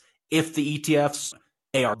ETFs, if the ETFs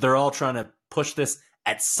they're all trying to push this,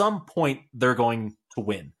 at some point they're going to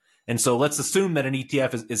win. And so let's assume that an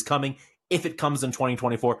ETF is coming. If it comes in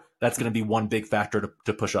 2024, that's going to be one big factor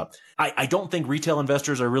to push up. I don't think retail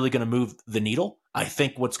investors are really going to move the needle. I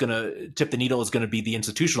think what's going to tip the needle is going to be the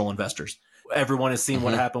institutional investors. Everyone has seen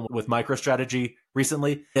what happened with MicroStrategy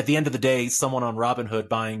recently. At the end of the day, someone on Robinhood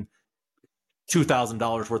buying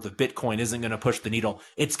 $2,000 worth of Bitcoin isn't going to push the needle.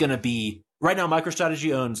 It's going to be, right now,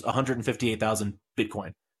 MicroStrategy owns 158,000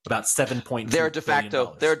 Bitcoin. About 7.2 They're a de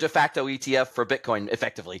facto ETF for Bitcoin,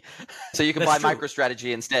 effectively. So you can buy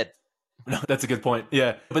MicroStrategy instead. No, that's a good point.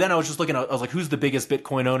 Yeah. But then I was just looking, I was like, who's the biggest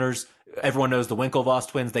Bitcoin owners? Everyone knows the Winklevoss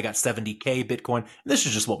twins. They got 70K Bitcoin. This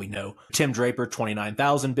is just what we know. Tim Draper,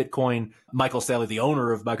 29,000 Bitcoin. Michael Saylor, the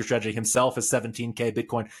owner of MicroStrategy himself, is 17K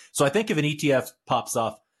Bitcoin. So I think if an ETF pops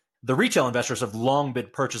off, the retail investors have long been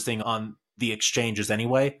purchasing on the exchanges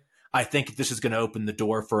anyway. I think this is going to open the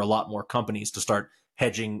door for a lot more companies to start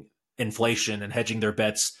hedging inflation and hedging their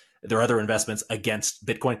bets, their other investments against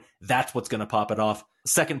Bitcoin. That's what's going to pop it off.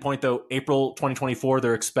 Second point, though, April 2024,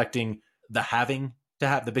 they're expecting the halving to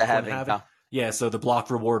have the Bitcoin halving. Yeah, so the block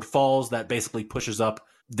reward falls. That basically pushes up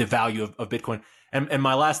the value of Bitcoin. And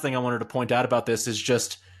my last thing I wanted to point out about this is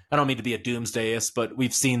just, I don't mean to be a doomsdayist, but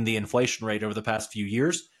we've seen the inflation rate over the past few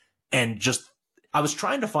years. And just, I was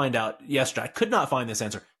trying to find out yesterday, I could not find this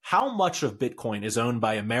answer. How much of Bitcoin is owned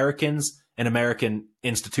by Americans and American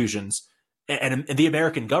institutions and the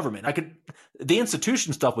American government? The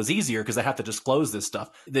institution stuff was easier because I have to disclose this stuff.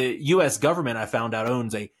 The U.S. government, I found out,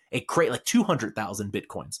 owns a crate like 200,000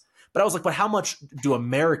 Bitcoins. But I was like, but how much do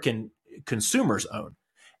American consumers own?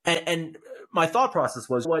 And my thought process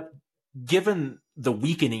was, given the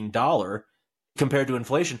weakening dollar compared to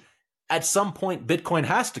inflation, at some point, Bitcoin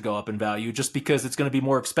has to go up in value just because it's going to be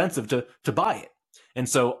more expensive to buy it. And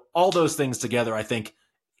so all those things together, I think,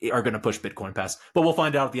 are going to push Bitcoin past. But we'll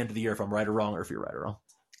find out at the end of the year if I'm right or wrong, or if you're right or wrong.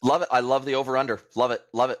 Love it. I love the over-under. Love it.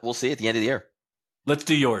 Love it. We'll see at the end of the year. Let's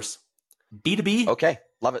do yours. B2B. Okay.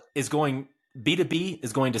 Love it. B2B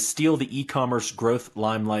is going to steal the e-commerce growth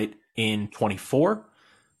limelight in 24.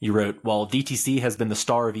 You wrote, while DTC has been the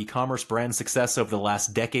star of e-commerce brand success over the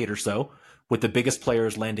last decade or so, with the biggest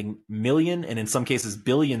players landing million and in some cases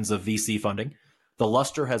billions of VC funding, the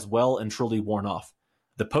luster has well and truly worn off.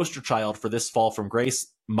 The poster child for this fall from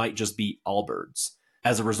grace might just be Allbirds.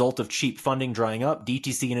 As a result of cheap funding drying up,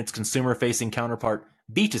 DTC and its consumer-facing counterpart,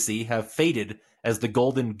 B2C, have faded as the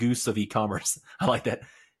golden goose of e-commerce. I like that.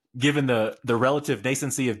 Given the relative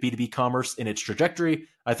nascency of B2B commerce in its trajectory,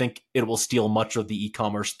 I think it will steal much of the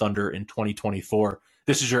e-commerce thunder in 2024.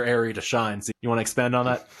 This is your area to shine. So you want to expand on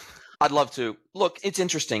that? I'd love to. Look, it's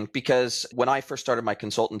interesting because when I first started my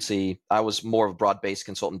consultancy, I was more of a broad-based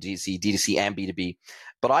consultant, D2C and B2B.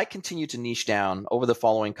 But I continue to niche down over the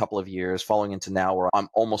following couple of years, following into now where I'm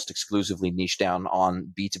almost exclusively niche down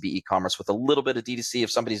on B2B e-commerce with a little bit of D2C.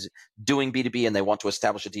 If somebody's doing B2B and they want to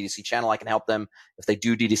establish a D2C channel, I can help them. If they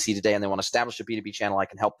do D2C today and they want to establish a B2B channel, I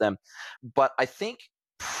can help them. But I think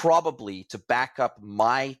probably, to back up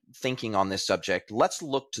my thinking on this subject, let's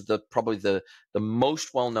look to probably the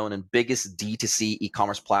most well-known and biggest D2C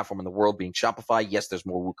e-commerce platform in the world, being Shopify. Yes, there's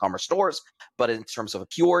more WooCommerce stores, but in terms of a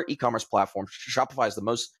pure e-commerce platform, Shopify is the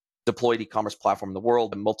most deployed e-commerce platform in the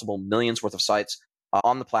world, and multiple millions worth of sites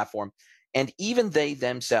on the platform. And even they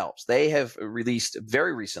themselves, they have released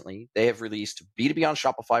very recently, they have released B2B on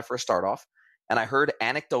Shopify for a start off. And I heard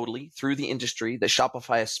anecdotally through the industry that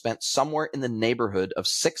Shopify has spent somewhere in the neighborhood of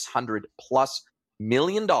 $600+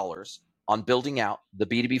 million on building out the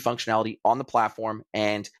B2B functionality on the platform.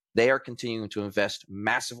 And they are continuing to invest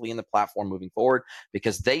massively in the platform moving forward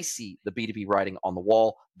because they see the B2B writing on the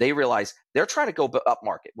wall. They realize they're trying to go up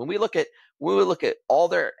market. When we look at all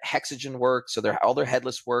their Hexagon work, so all their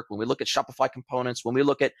headless work, when we look at Shopify components, when we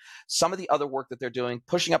look at some of the other work that they're doing,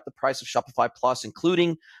 pushing up the price of Shopify Plus,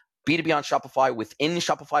 including B2B on Shopify within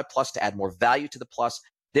Shopify Plus to add more value to the Plus,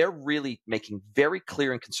 they're really making very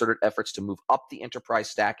clear and concerted efforts to move up the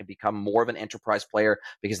enterprise stack and become more of an enterprise player,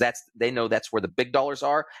 because they know that's where the big dollars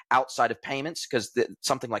are outside of payments, because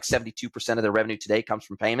something like 72% of their revenue today comes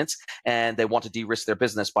from payments, and they want to de-risk their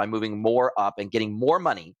business by moving more up and getting more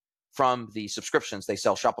money from the subscriptions they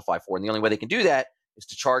sell Shopify for. And the only way they can do that is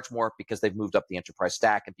to charge more, because they've moved up the enterprise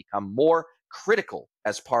stack and become more critical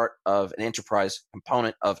as part of an enterprise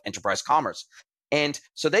component of enterprise commerce. And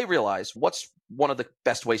so they realize, what's one of the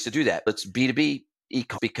best ways to do that? It's B2B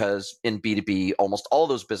because in B2B, almost all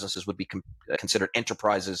those businesses would be considered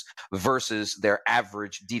enterprises versus their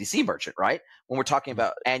average D2C merchant, right? When we're talking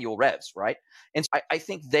about annual revs, right? And so I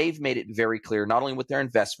think they've made it very clear, not only with their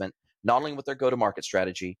investment, not only with their go-to-market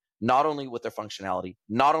strategy, not only with their functionality,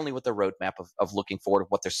 not only with their roadmap of looking forward to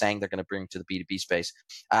what they're saying they're going to bring to the B2B space.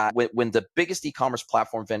 When the biggest e-commerce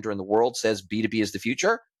platform vendor in the world says B2B is the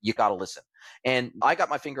future, you got to listen. And I got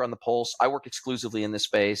my finger on the pulse. I work exclusively in this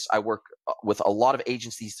space. I work with a lot of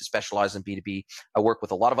agencies that specialize in B2B. I work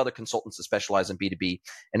with a lot of other consultants that specialize in B2B.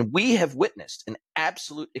 And we have witnessed an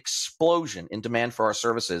absolute explosion in demand for our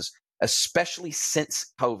services, especially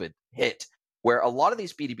since COVID hit, where a lot of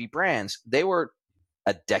these B2B brands, they were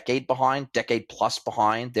a decade plus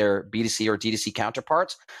behind their B2C or D2C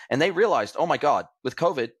counterparts. And they realized, oh my God, with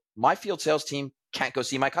COVID, my field sales team can't go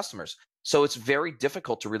see my customers. So it's very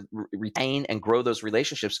difficult to retain and grow those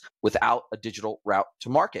relationships without a digital route to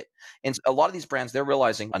market. And a lot of these brands, they're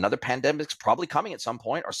realizing another pandemic's probably coming at some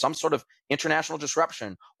point, or some sort of international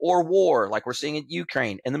disruption or war like we're seeing in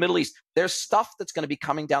Ukraine, in the Middle East. There's stuff that's going to be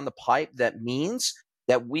coming down the pipe that means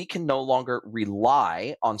that we can no longer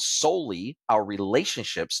rely on solely our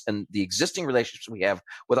relationships and the existing relationships we have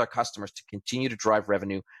with our customers to continue to drive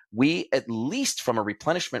revenue. We, at least from a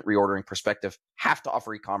replenishment reordering perspective, have to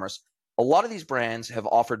offer e-commerce. A lot of these brands have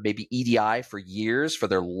offered maybe EDI for years for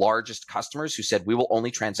their largest customers, who said, we will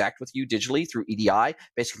only transact with you digitally through EDI,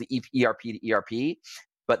 basically ERP to ERP.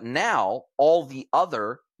 But now all the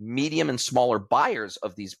other medium and smaller buyers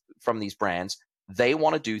from these brands, they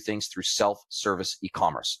want to do things through self-service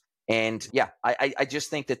e-commerce. And yeah, I just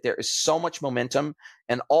think that there is so much momentum,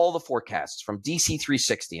 and all the forecasts from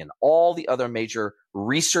DC360 and all the other major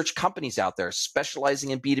research companies out there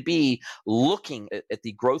specializing in B2B, looking at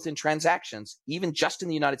the growth in transactions, even just in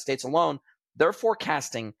the United States alone, they're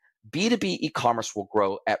forecasting B2B e-commerce will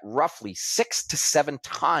grow at roughly 6 to 7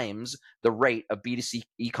 times the rate of B2C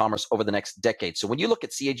e-commerce over the next decade. So when you look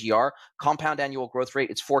at CAGR, compound annual growth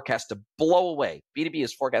rate, it's forecast to blow away. B2B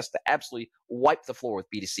is forecast to absolutely wipe the floor with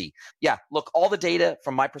B2C. Yeah, look, all the data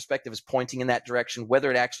from my perspective is pointing in that direction.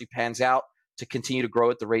 Whether it actually pans out to continue to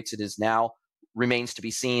grow at the rates it is now remains to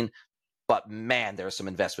be seen. But man, there are some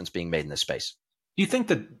investments being made in this space. Do you think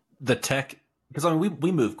that the tech, because I mean,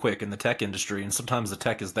 we move quick in the tech industry, and sometimes the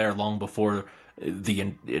tech is there long before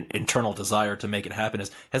the internal desire to make it happen.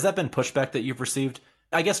 Has that been pushback that you've received?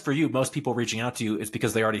 I guess for you, most people reaching out to you is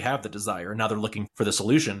because they already have the desire, and now they're looking for the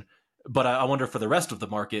solution. But I wonder, for the rest of the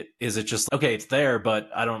market, is it just, okay, it's there, but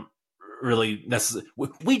I don't really necessarily.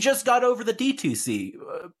 We just got over the D2C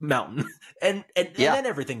mountain, and then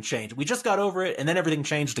everything changed. We just got over it, and then everything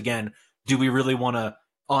changed again. Do we really want to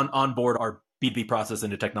onboard our B2B process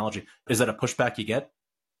into technology? Is that a pushback you get?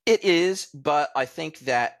 It is, but I think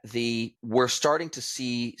that we're starting to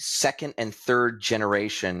see second and third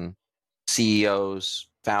generation CEOs,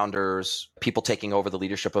 founders, people taking over the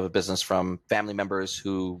leadership of a business from family members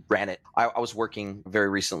who ran it. I was working very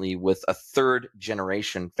recently with a third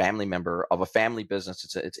generation family member of a family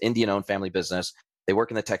business. It's Indian-owned family business. They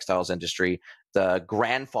work in the textiles industry. The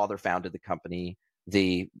grandfather founded the company.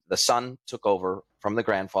 The son took over from the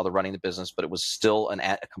grandfather running the business, but it was still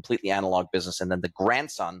a completely analog business. And then the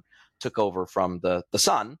grandson took over from the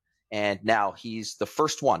son, And now he's the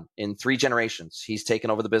first one in 3 generations. He's taken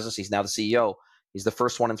over the business. He's now the CEO. He's the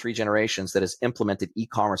first one in 3 generations that has implemented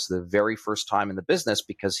e-commerce for the very first time in the business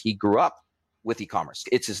because he grew up with e-commerce.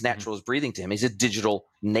 It's as natural as breathing to him. He's a digital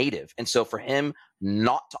native. And so for him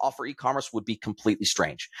not to offer e-commerce would be completely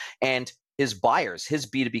strange. And his buyers, his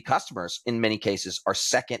B2B customers, in many cases, are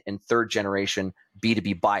 2nd and 3rd generation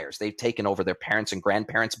B2B buyers. They've taken over their parents' and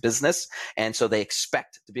grandparents' business, and so they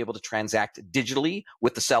expect to be able to transact digitally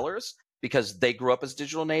with the sellers because they grew up as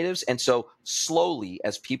digital natives. And so slowly,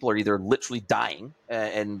 as people are either literally dying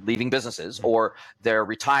and leaving businesses, or they're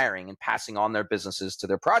retiring and passing on their businesses to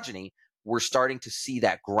their progeny, we're starting to see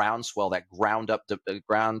that groundswell, that ground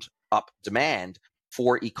up demand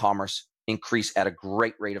for e-commerce increase at a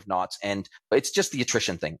great rate of knots. And it's just the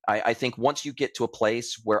attrition thing. I think once you get to a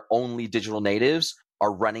place where only digital natives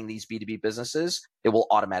are running these B2B businesses, it will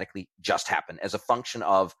automatically just happen as a function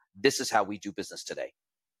of this is how we do business today.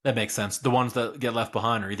 That makes sense. The ones that get left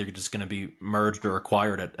behind are either just going to be merged or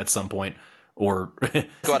acquired at some point, or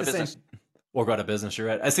go out of business. Or go out of business. You're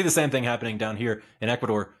right. I see the same thing happening down here in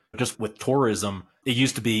Ecuador. Just with tourism, it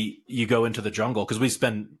used to be you go into the jungle, because we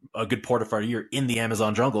spend a good part of our year in the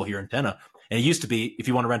Amazon jungle here in Tena. And it used to be if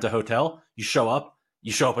you want to rent a hotel, you show up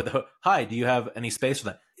at the hi, do you have any space for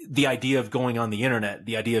that? The idea of going on the internet,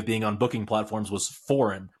 the idea of being on booking platforms was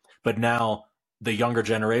foreign. But now the younger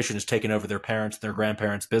generation is taking over their parents, their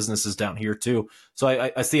grandparents' businesses down here too. So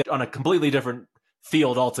I see it on a completely different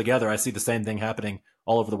field altogether. I see the same thing happening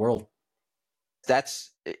all over the world. That's,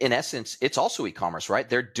 in essence, it's also e-commerce, right?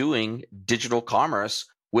 They're doing digital commerce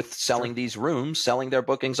with selling these rooms, selling their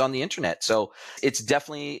bookings on the internet. So it's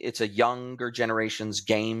a younger generation's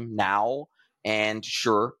game now. And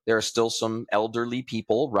sure, there are still some elderly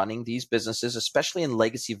people running these businesses, especially in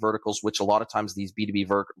legacy verticals, which a lot of times these B2B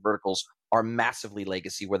verticals are massively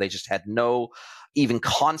legacy, where they just had no even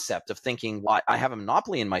concept of thinking, well, I have a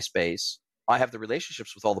monopoly in my space. I have the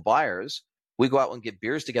relationships with all the buyers. We go out and get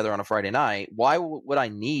beers together on a Friday night. Why would I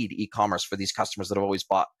need e-commerce for these customers that have always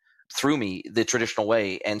bought through me the traditional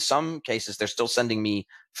way? In some cases, they're still sending me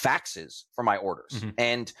faxes for my orders. Mm-hmm.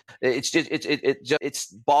 And it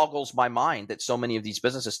boggles my mind that so many of these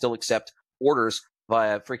businesses still accept orders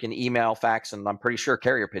via freaking email, fax, and I'm pretty sure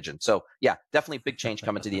carrier pigeon. So yeah, definitely big change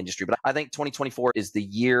coming to the industry. But I think 2024 is the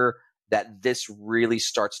year that this really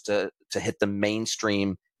starts to hit the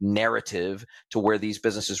mainstream narrative, to where these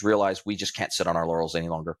businesses realize we just can't sit on our laurels any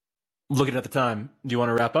longer. Looking at the time, do you want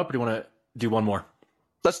to wrap up, or do you want to do one more?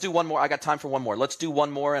 Let's do one more. I got time for one more. Let's do one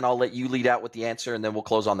more, and I'll let you lead out with the answer, and then we'll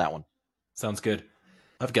close on that one. Sounds good.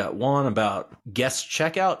 I've got one about guest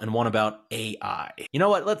checkout and one about AI. You know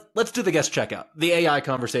what? Let's do the guest checkout. The AI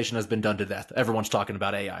conversation has been done to death. Everyone's talking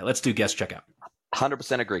about AI. Let's do guest checkout.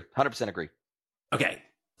 100% agree. 100% agree. Okay.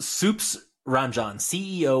 Soups Ranjan,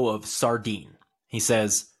 CEO of Sardine. He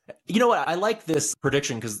says, you know what? I like this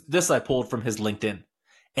prediction because this I pulled from his LinkedIn.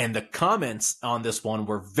 And the comments on this one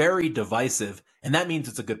were very divisive, and that means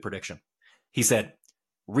it's a good prediction. He said,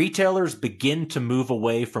 retailers begin to move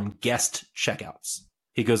away from guest checkouts.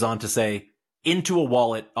 He goes on to say, into a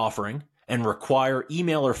wallet offering and require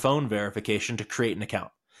email or phone verification to create an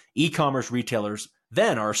account. E-commerce retailers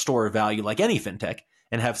then are a store of value like any fintech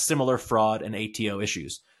and have similar fraud and ATO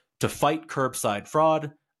issues. To fight curbside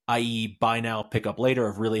fraud, i.e. buy now, pick up later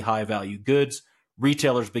of really high value goods,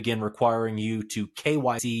 retailers begin requiring you to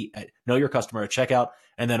KYC, know your customer at checkout,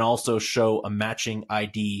 and then also show a matching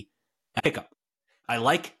ID at pickup. I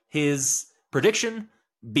like his prediction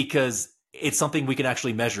because it's something we can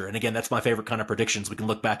actually measure. And again, that's my favorite kind of predictions. We can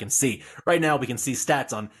look back and see. Right now, we can see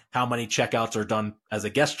stats on how many checkouts are done as a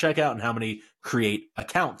guest checkout and how many create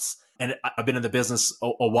accounts. And I've been in the business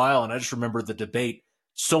a while, and I just remember the debate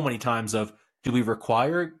so many times of, do we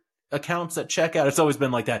require accounts at checkout? It's always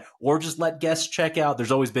been like that. Or just let guests check out.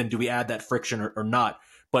 There's always been, do we add that friction or not?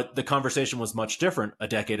 But the conversation was much different a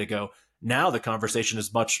decade ago. Now the conversation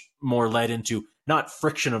is much more led into not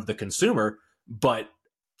friction of the consumer, but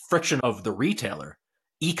friction of the retailer.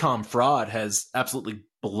 E-com fraud has absolutely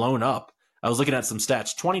blown up. I was looking at some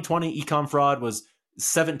stats. 2020 e-com fraud was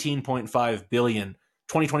 17.5 billion.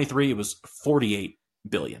 2023 it was 48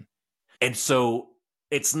 billion. And so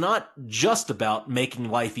it's not just about making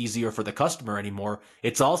life easier for the customer anymore.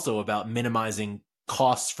 It's also about minimizing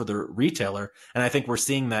costs for the retailer. And I think we're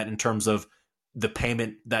seeing that in terms of the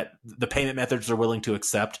payment methods they're willing to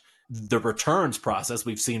accept. The returns process,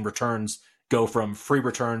 we've seen returns go from free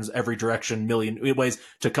returns every direction, million ways,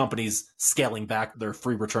 to companies scaling back their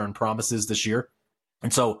free return promises this year.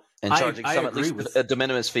 And so charging some at least a de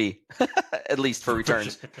minimis fee, at least for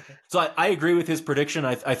returns. So I agree with his prediction.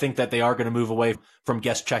 I think that they are going to move away from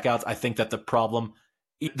guest checkouts. I think that the problem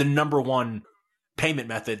the number one payment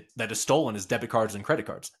method that is stolen is debit cards and credit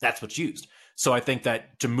cards. That's what's used. So I think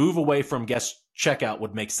that to move away from guest checkout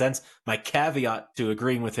would make sense. My caveat to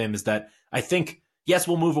agreeing with him is that I think, yes,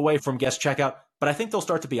 we'll move away from guest checkout, but I think there'll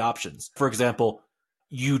start to be options. For example,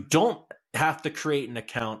 you don't have to create an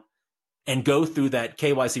account and go through that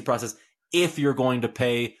KYC process if you're going to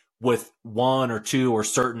pay with one or two or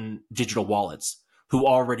certain digital wallets who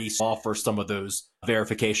already offer some of those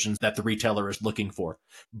verifications that the retailer is looking for.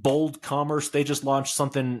 Bold Commerce, they just launched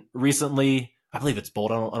something recently. I believe it's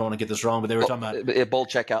Bold. I don't want to get this wrong, but they were talking about Bold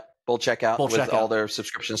checkout with all their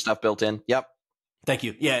subscription stuff built in. Yep. Thank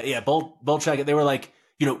you. Yeah. Bold checkout. They were like,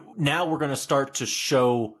 now we're going to start to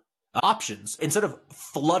show options instead of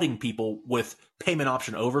flooding people with payment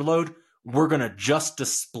option overload. We're going to just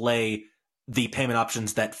display the payment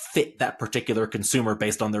options that fit that particular consumer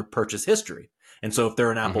based on their purchase history. And so if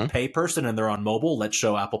they're an Apple Pay person and they're on mobile, let's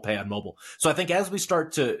show Apple Pay on mobile. So I think as we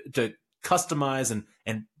start to customize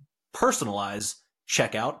and personalize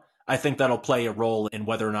checkout, I think that'll play a role in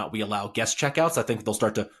whether or not we allow guest checkouts. I think they'll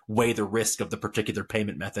start to weigh the risk of the particular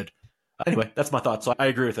payment method. Anyway, that's my thought. So I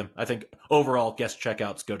agree with him. I think overall guest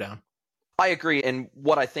checkouts go down. I agree. And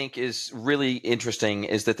what I think is really interesting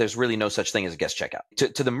is that there's really no such thing as a guest checkout.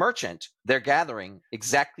 To the merchant, they're gathering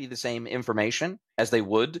exactly the same information as they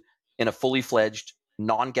would in a fully fledged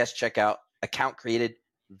non-guest checkout, account created,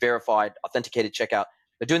 verified, authenticated checkout.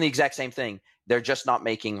 They're doing the exact same thing. They're just not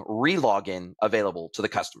making re-login available to the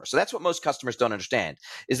customer. So that's what most customers don't understand,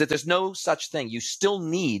 is that there's no such thing. You still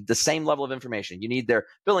need the same level of information. You need their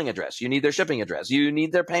billing address. You need their shipping address. You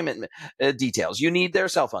need their payment details. You need their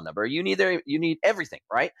cell phone number. You need everything,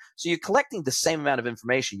 right? So you're collecting the same amount of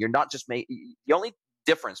information. You're not just the only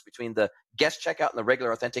difference between the guest checkout and the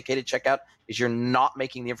regular authenticated checkout is you're not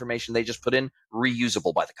making the information they just put in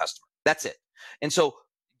reusable by the customer. That's it. And so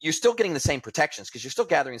you're still getting the same protections because you're still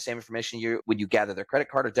gathering the same information. When you gather their credit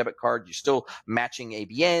card or debit card, you're still matching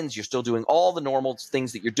ABNs. You're still doing all the normal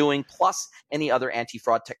things that you're doing, plus any other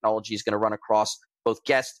anti-fraud technology is going to run across both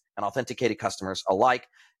guest and authenticated customers alike.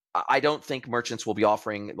 I don't think merchants will be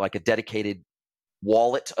offering like a dedicated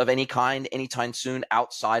wallet of any kind anytime soon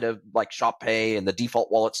outside of like Shop Pay and the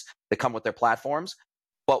default wallets that come with their platforms.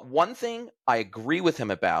 But one thing I agree with him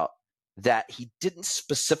about that he didn't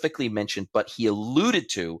specifically mention, but he alluded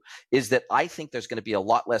to, is that I think there's going to be a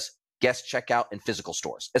lot less guest checkout in physical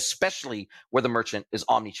stores, especially where the merchant is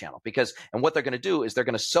omni-channel. And what they're going to do is they're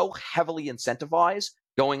going to so heavily incentivize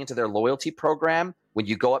going into their loyalty program when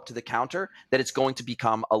you go up to the counter that it's going to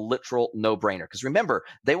become a literal no-brainer. Because remember,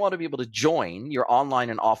 they want to be able to join your online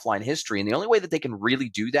and offline history. And the only way that they can really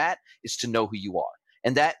do that is to know who you are.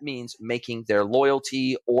 And that means making their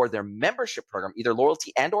loyalty or their membership program, either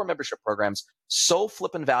loyalty and or membership programs, so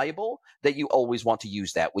flippin' valuable that you always want to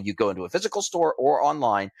use that when you go into a physical store or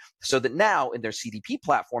online, so that now in their CDP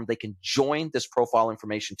platform, they can join this profile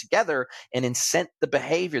information together and incent the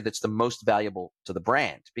behavior that's the most valuable to the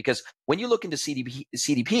brand. Because when you look into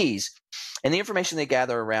CDPs and the information they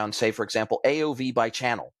gather around, say, for example, AOV by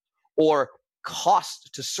channel or cost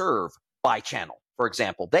to serve by channel, for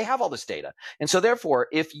example, they have all this data. And so therefore,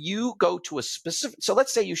 if you go to a specific, so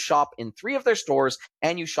let's say you shop in 3 of their stores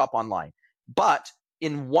and you shop online, but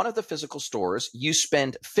in one of the physical stores, you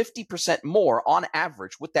spend 50% more on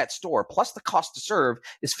average with that store, plus the cost to serve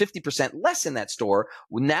is 50% less in that store.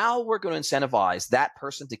 Now we're going to incentivize that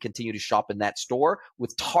person to continue to shop in that store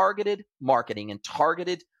with targeted marketing and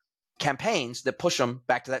targeted campaigns that push them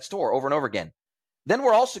back to that store over and over again. Then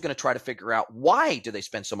we're also going to try to figure out, why do they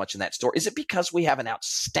spend so much in that store? Is it because we have an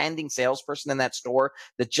outstanding salesperson in that store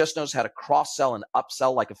that just knows how to cross-sell and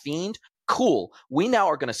upsell like a fiend? Cool. We now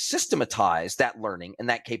are going to systematize that learning and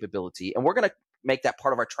that capability, and we're going to make that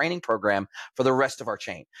part of our training program for the rest of our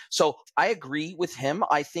chain. So I agree with him.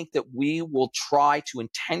 I think that we will try to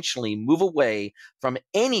intentionally move away from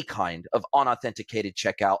any kind of unauthenticated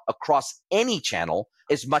checkout across any channel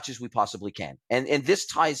as much as we possibly can. And this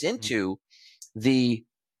ties into the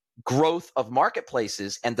growth of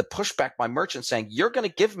marketplaces and the pushback by merchants saying, you're going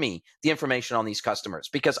to give me the information on these customers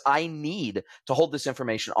because I need to hold this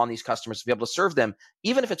information on these customers to be able to serve them.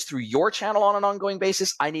 Even if it's through your channel on an ongoing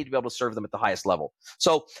basis, I need to be able to serve them at the highest level.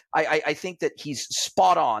 So I think that he's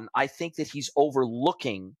spot on. I think that he's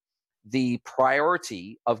overlooking the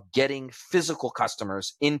priority of getting physical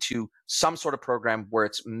customers into some sort of program where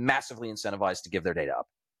it's massively incentivized to give their data up.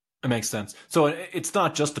 It makes sense. So it's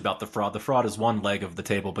not just about the fraud. The fraud is one leg of the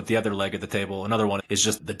table, but the other leg of the table, another one, is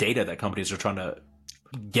just the data that companies are trying to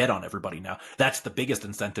get on everybody now. That's the biggest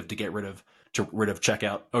incentive to get rid of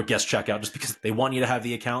checkout or guest checkout, just because they want you to have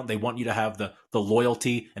the account. They want you to have the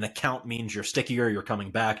loyalty. An account means you're stickier, you're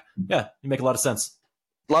coming back. Yeah, you make a lot of sense.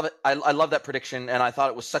 Love it. I love that prediction, and I thought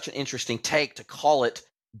it was such an interesting take to call it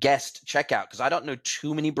guest checkout, because I don't know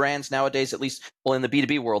too many brands nowadays, at least, well, in the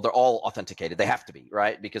B2B world, they're all authenticated. They have to be,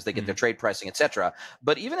 right? Because they get their trade pricing, etc.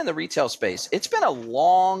 But even in the retail space, it's been a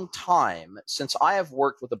long time since I have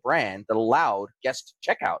worked with a brand that allowed guest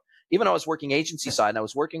checkout. Even though I was working agency side and I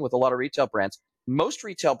was working with a lot of retail brands, most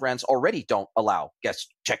retail brands already don't allow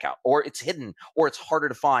guest checkout, or it's hidden, or it's harder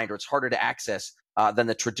to find, or it's harder to access than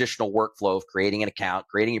the traditional workflow of creating an account,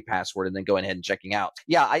 creating your password, and then going ahead and checking out.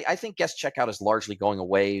 Yeah, I think guest checkout is largely going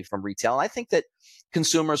away from retail. And I think that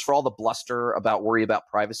consumers, for all the bluster about worry about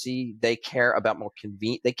privacy, they care about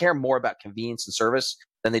they care more about convenience and service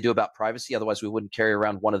than they do about privacy. Otherwise, we wouldn't carry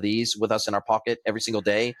around one of these with us in our pocket every single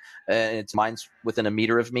day. Mine's within a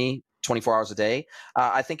meter of me 24 hours a day.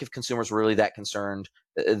 I think if consumers were really that concerned,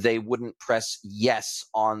 they wouldn't press yes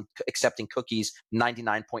on accepting cookies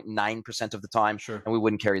 99.9% of the time, Sure. and we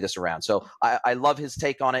wouldn't carry this around. So I love his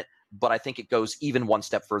take on it, but I think it goes even one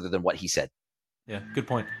step further than what he said. Yeah, good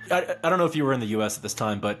point. I don't know if you were in the U.S. at this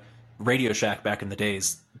time, but Radio Shack back in the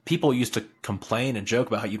days, people used to complain and joke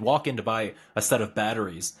about how you'd walk in to buy a set of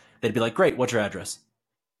batteries. They'd be like, "Great, what's your address?"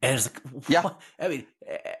 And it's like, what? Yeah. I mean,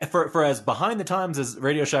 for as behind the times as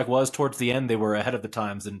Radio Shack was, towards the end, they were ahead of the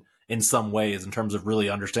times in some ways in terms of really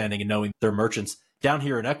understanding and knowing their merchants. Down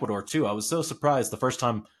here in Ecuador too, I was so surprised the first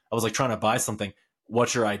time I was like trying to buy something.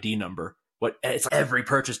 What's your ID number? What? It's like every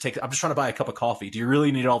purchase takes. I'm just trying to buy a cup of coffee. Do you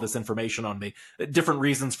really need all this information on me? Different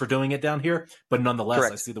reasons for doing it down here, but nonetheless,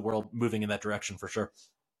 Correct. I see the world moving in that direction for sure.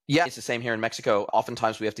 Yeah, it's the same here in Mexico.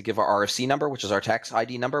 Oftentimes we have to give our RFC number, which is our tax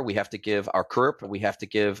ID number. We have to give our CURP. We have to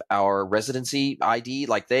give our residency ID.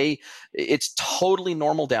 It's totally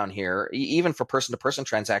normal down here, even for person-to-person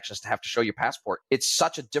transactions, to have to show your passport. It's just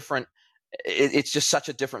such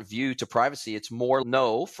a different view to privacy. It's more,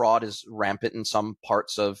 no, fraud is rampant in some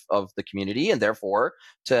parts of the community, and therefore,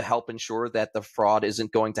 to help ensure that the fraud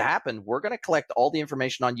isn't going to happen, we're going to collect all the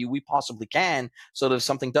information on you we possibly can, so that if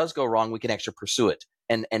something does go wrong, we can actually pursue it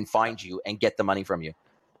and find you and get the money from you.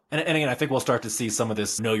 And again, I think we'll start to see some of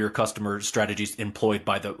this know your customer strategies employed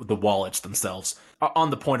by the wallets themselves. On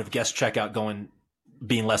the point of guest checkout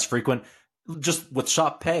being less frequent, just with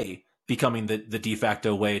Shop Pay becoming the de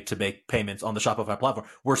facto way to make payments on the Shopify platform,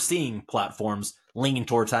 we're seeing platforms leaning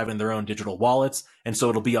towards having their own digital wallets. And so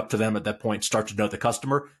it'll be up to them at that point to start to know the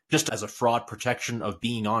customer, just as a fraud protection of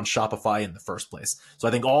being on Shopify in the first place. So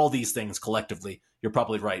I think all these things collectively, you're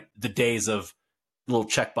probably right. The days of little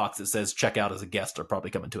checkbox that says check out as a guest are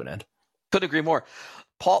probably coming to an end. Couldn't agree more.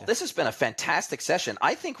 Paul, This has been a fantastic session.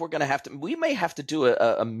 I think we may have to do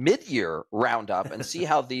a mid-year roundup and see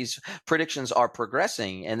how these predictions are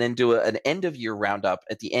progressing, and then do an end-of-year roundup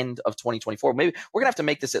at the end of 2024. Maybe we're going to have to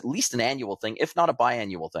make this at least an annual thing, if not a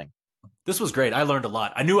biannual thing. This was great. I learned a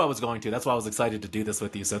lot. I knew I was going to. That's why I was excited to do this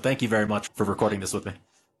with you. So thank you very much for recording this with me.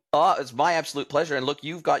 It's my absolute pleasure. And look,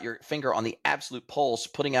 you've got your finger on the absolute pulse,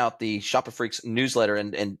 putting out the Shopper Freaks newsletter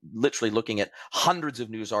and literally looking at hundreds of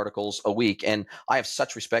news articles a week. And I have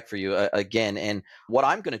such respect for you again. And what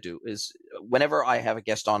I'm going to do is, whenever I have a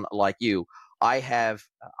guest on like you, I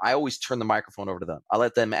always turn the microphone over to them. I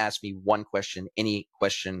let them ask me one question, any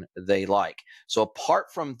question they like. So apart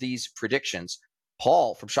from these predictions,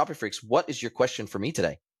 Paul from Shopper Freaks, what is your question for me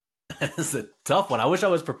today? This is a tough one. I wish I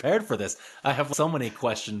was prepared for this. I have so many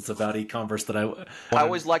questions about e-commerce that I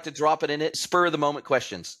always like to drop it in it. Spur of the moment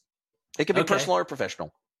questions. It can be personal or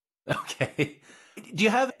professional. Okay. Do you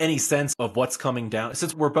have any sense of what's coming down?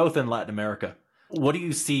 Since we're both in Latin America, what do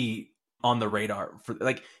you see on the radar for,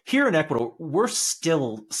 like, here in Ecuador? We're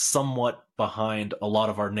still somewhat behind a lot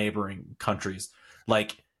of our neighboring countries.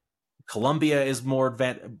 Like, Colombia is more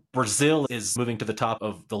advanced. Brazil is moving to the top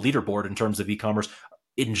of the leaderboard in terms of e-commerce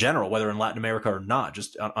in general, whether in Latin America or not,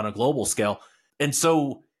 just on a global scale. And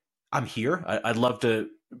so I'm here. I'd love to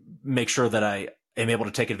make sure that I am able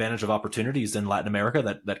to take advantage of opportunities in Latin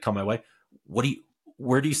America that come my way.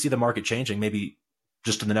 Where do you see the market changing, maybe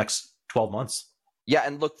just in the next 12 months? Yeah,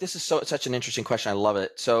 and look, this is such an interesting question. I love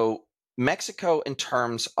it. So Mexico, in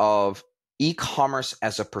terms of e-commerce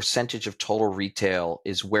as a percentage of total retail,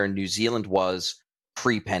 is where New Zealand was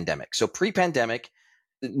pre-pandemic. So pre-pandemic,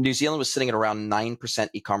 New Zealand was sitting at around 9%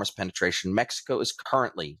 e-commerce penetration. Mexico is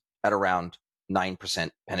currently at around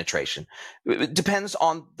 9% penetration. It depends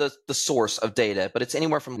on the source of data, but it's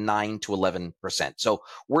anywhere from 9 to 11%. So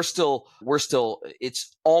we're still,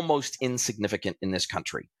 it's almost insignificant in this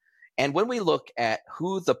country. And when we look at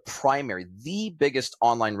who the biggest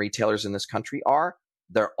online retailers in this country are,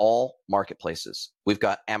 they're all marketplaces. We've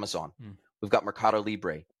got Amazon, we've got Mercado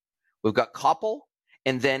Libre, we've got Coppel,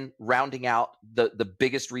 and then rounding out the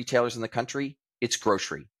biggest retailers in the country, it's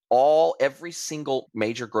grocery. every single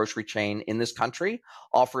major grocery chain in this country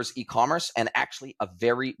offers e-commerce, and actually a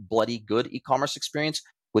very bloody good e-commerce experience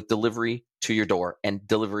with delivery to your door and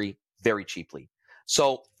delivery very cheaply.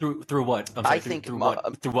 So through what? I'm sorry,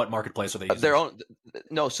 through what marketplace are they using? Their own.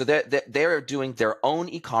 No, so they're doing their own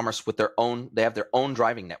e-commerce with their own. They have their own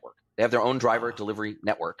driving network. They have their own driver delivery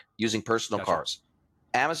network using personal cars.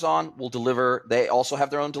 Amazon will deliver. They also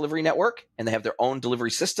have their own delivery network, and they have their own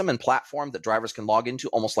delivery system and platform that drivers can log into,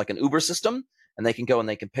 almost like an Uber system, and they can go and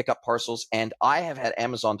they can pick up parcels. And I have had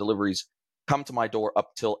Amazon deliveries come to my door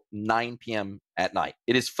up till 9 p.m. at night.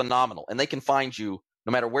 It is phenomenal, and they can find you.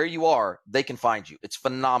 No matter where you are, they can find you. It's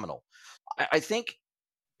phenomenal. I think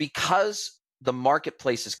because the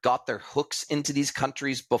marketplaces got their hooks into these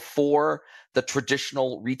countries before the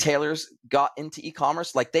traditional retailers got into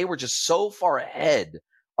e-commerce, like they were just so far ahead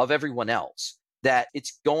of everyone else that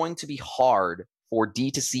it's going to be hard for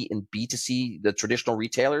D2C and B2C, the traditional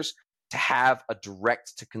retailers, to have a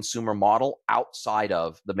direct-to-consumer model outside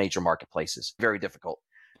of the major marketplaces. Very difficult.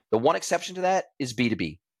 The one exception to that is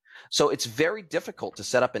B2B. So it's very difficult to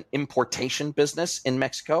set up an importation business in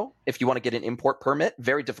Mexico if you want to get an import permit.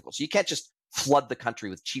 Very difficult. So you can't just flood the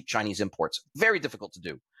country with cheap Chinese imports. Very difficult to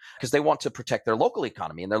do because they want to protect their local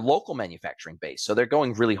economy and their local manufacturing base. So they're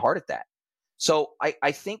going really hard at that. So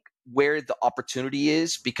I think where the opportunity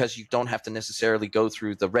is, because you don't have to necessarily go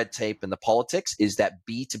through the red tape and the politics, is that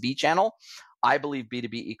B2B channel. I believe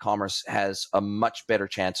B2B e-commerce has a much better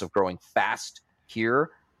chance of growing fast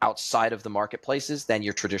here outside of the marketplaces than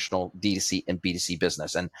your traditional D2C and B2C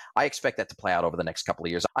business. And I expect that to play out over the next couple of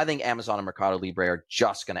years. I think Amazon and Mercado Libre are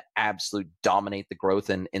just going to absolutely dominate the growth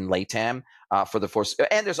in LATAM for the force.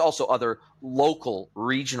 And there's also other local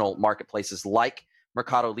regional marketplaces like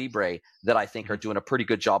Mercado Libre that I think are doing a pretty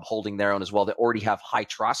good job holding their own as well. They already have high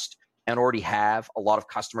trust and already have a lot of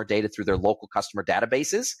customer data through their local customer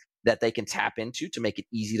databases that they can tap into to make it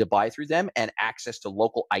easy to buy through them, and access to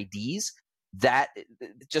local IDs. That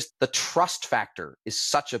just the trust factor is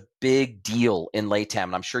such a big deal in LATAM.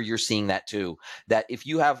 And I'm sure you're seeing that too, that if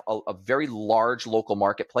you have a very large local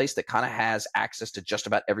marketplace that kind of has access to just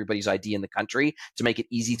about everybody's ID in the country to make it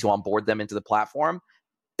easy to onboard them into the platform,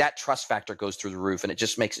 that trust factor goes through the roof, and it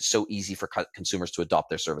just makes it so easy for consumers to adopt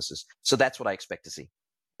their services. So that's what I expect to see.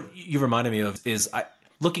 You reminded me of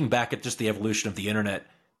looking back at just the evolution of the internet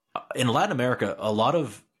in Latin America. A lot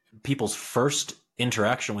of people's first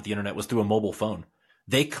interaction with the internet was through a mobile phone.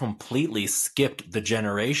 They completely skipped the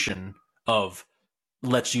generation of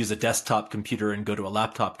let's use a desktop computer and go to a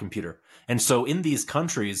laptop computer. And so in these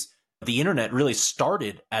countries, the internet really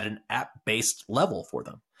started at an app-based level for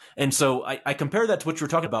them. And so I compare that to what you were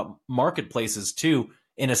talking about marketplaces too.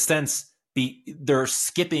 In a sense, they're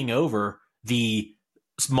skipping over the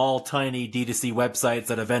small, tiny D2C websites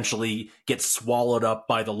that eventually get swallowed up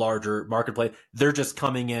by the larger marketplace. They're just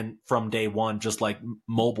coming in from day one, just like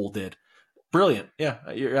mobile did. Brilliant.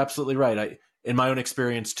 Yeah, you're absolutely right. In my own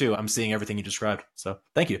experience too, I'm seeing everything you described. So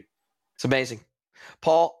thank you. It's amazing.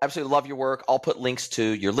 Paul, absolutely love your work. I'll put links to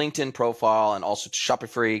your LinkedIn profile and also to Shopify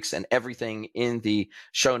Freaks and everything in the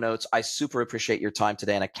show notes. I super appreciate your time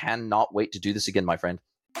today, and I cannot wait to do this again, my friend.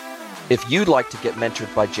 If you'd like to get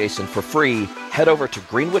mentored by Jason for free, head over to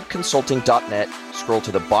greenwoodconsulting.net, scroll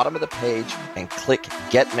to the bottom of the page, and click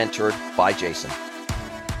Get Mentored by Jason.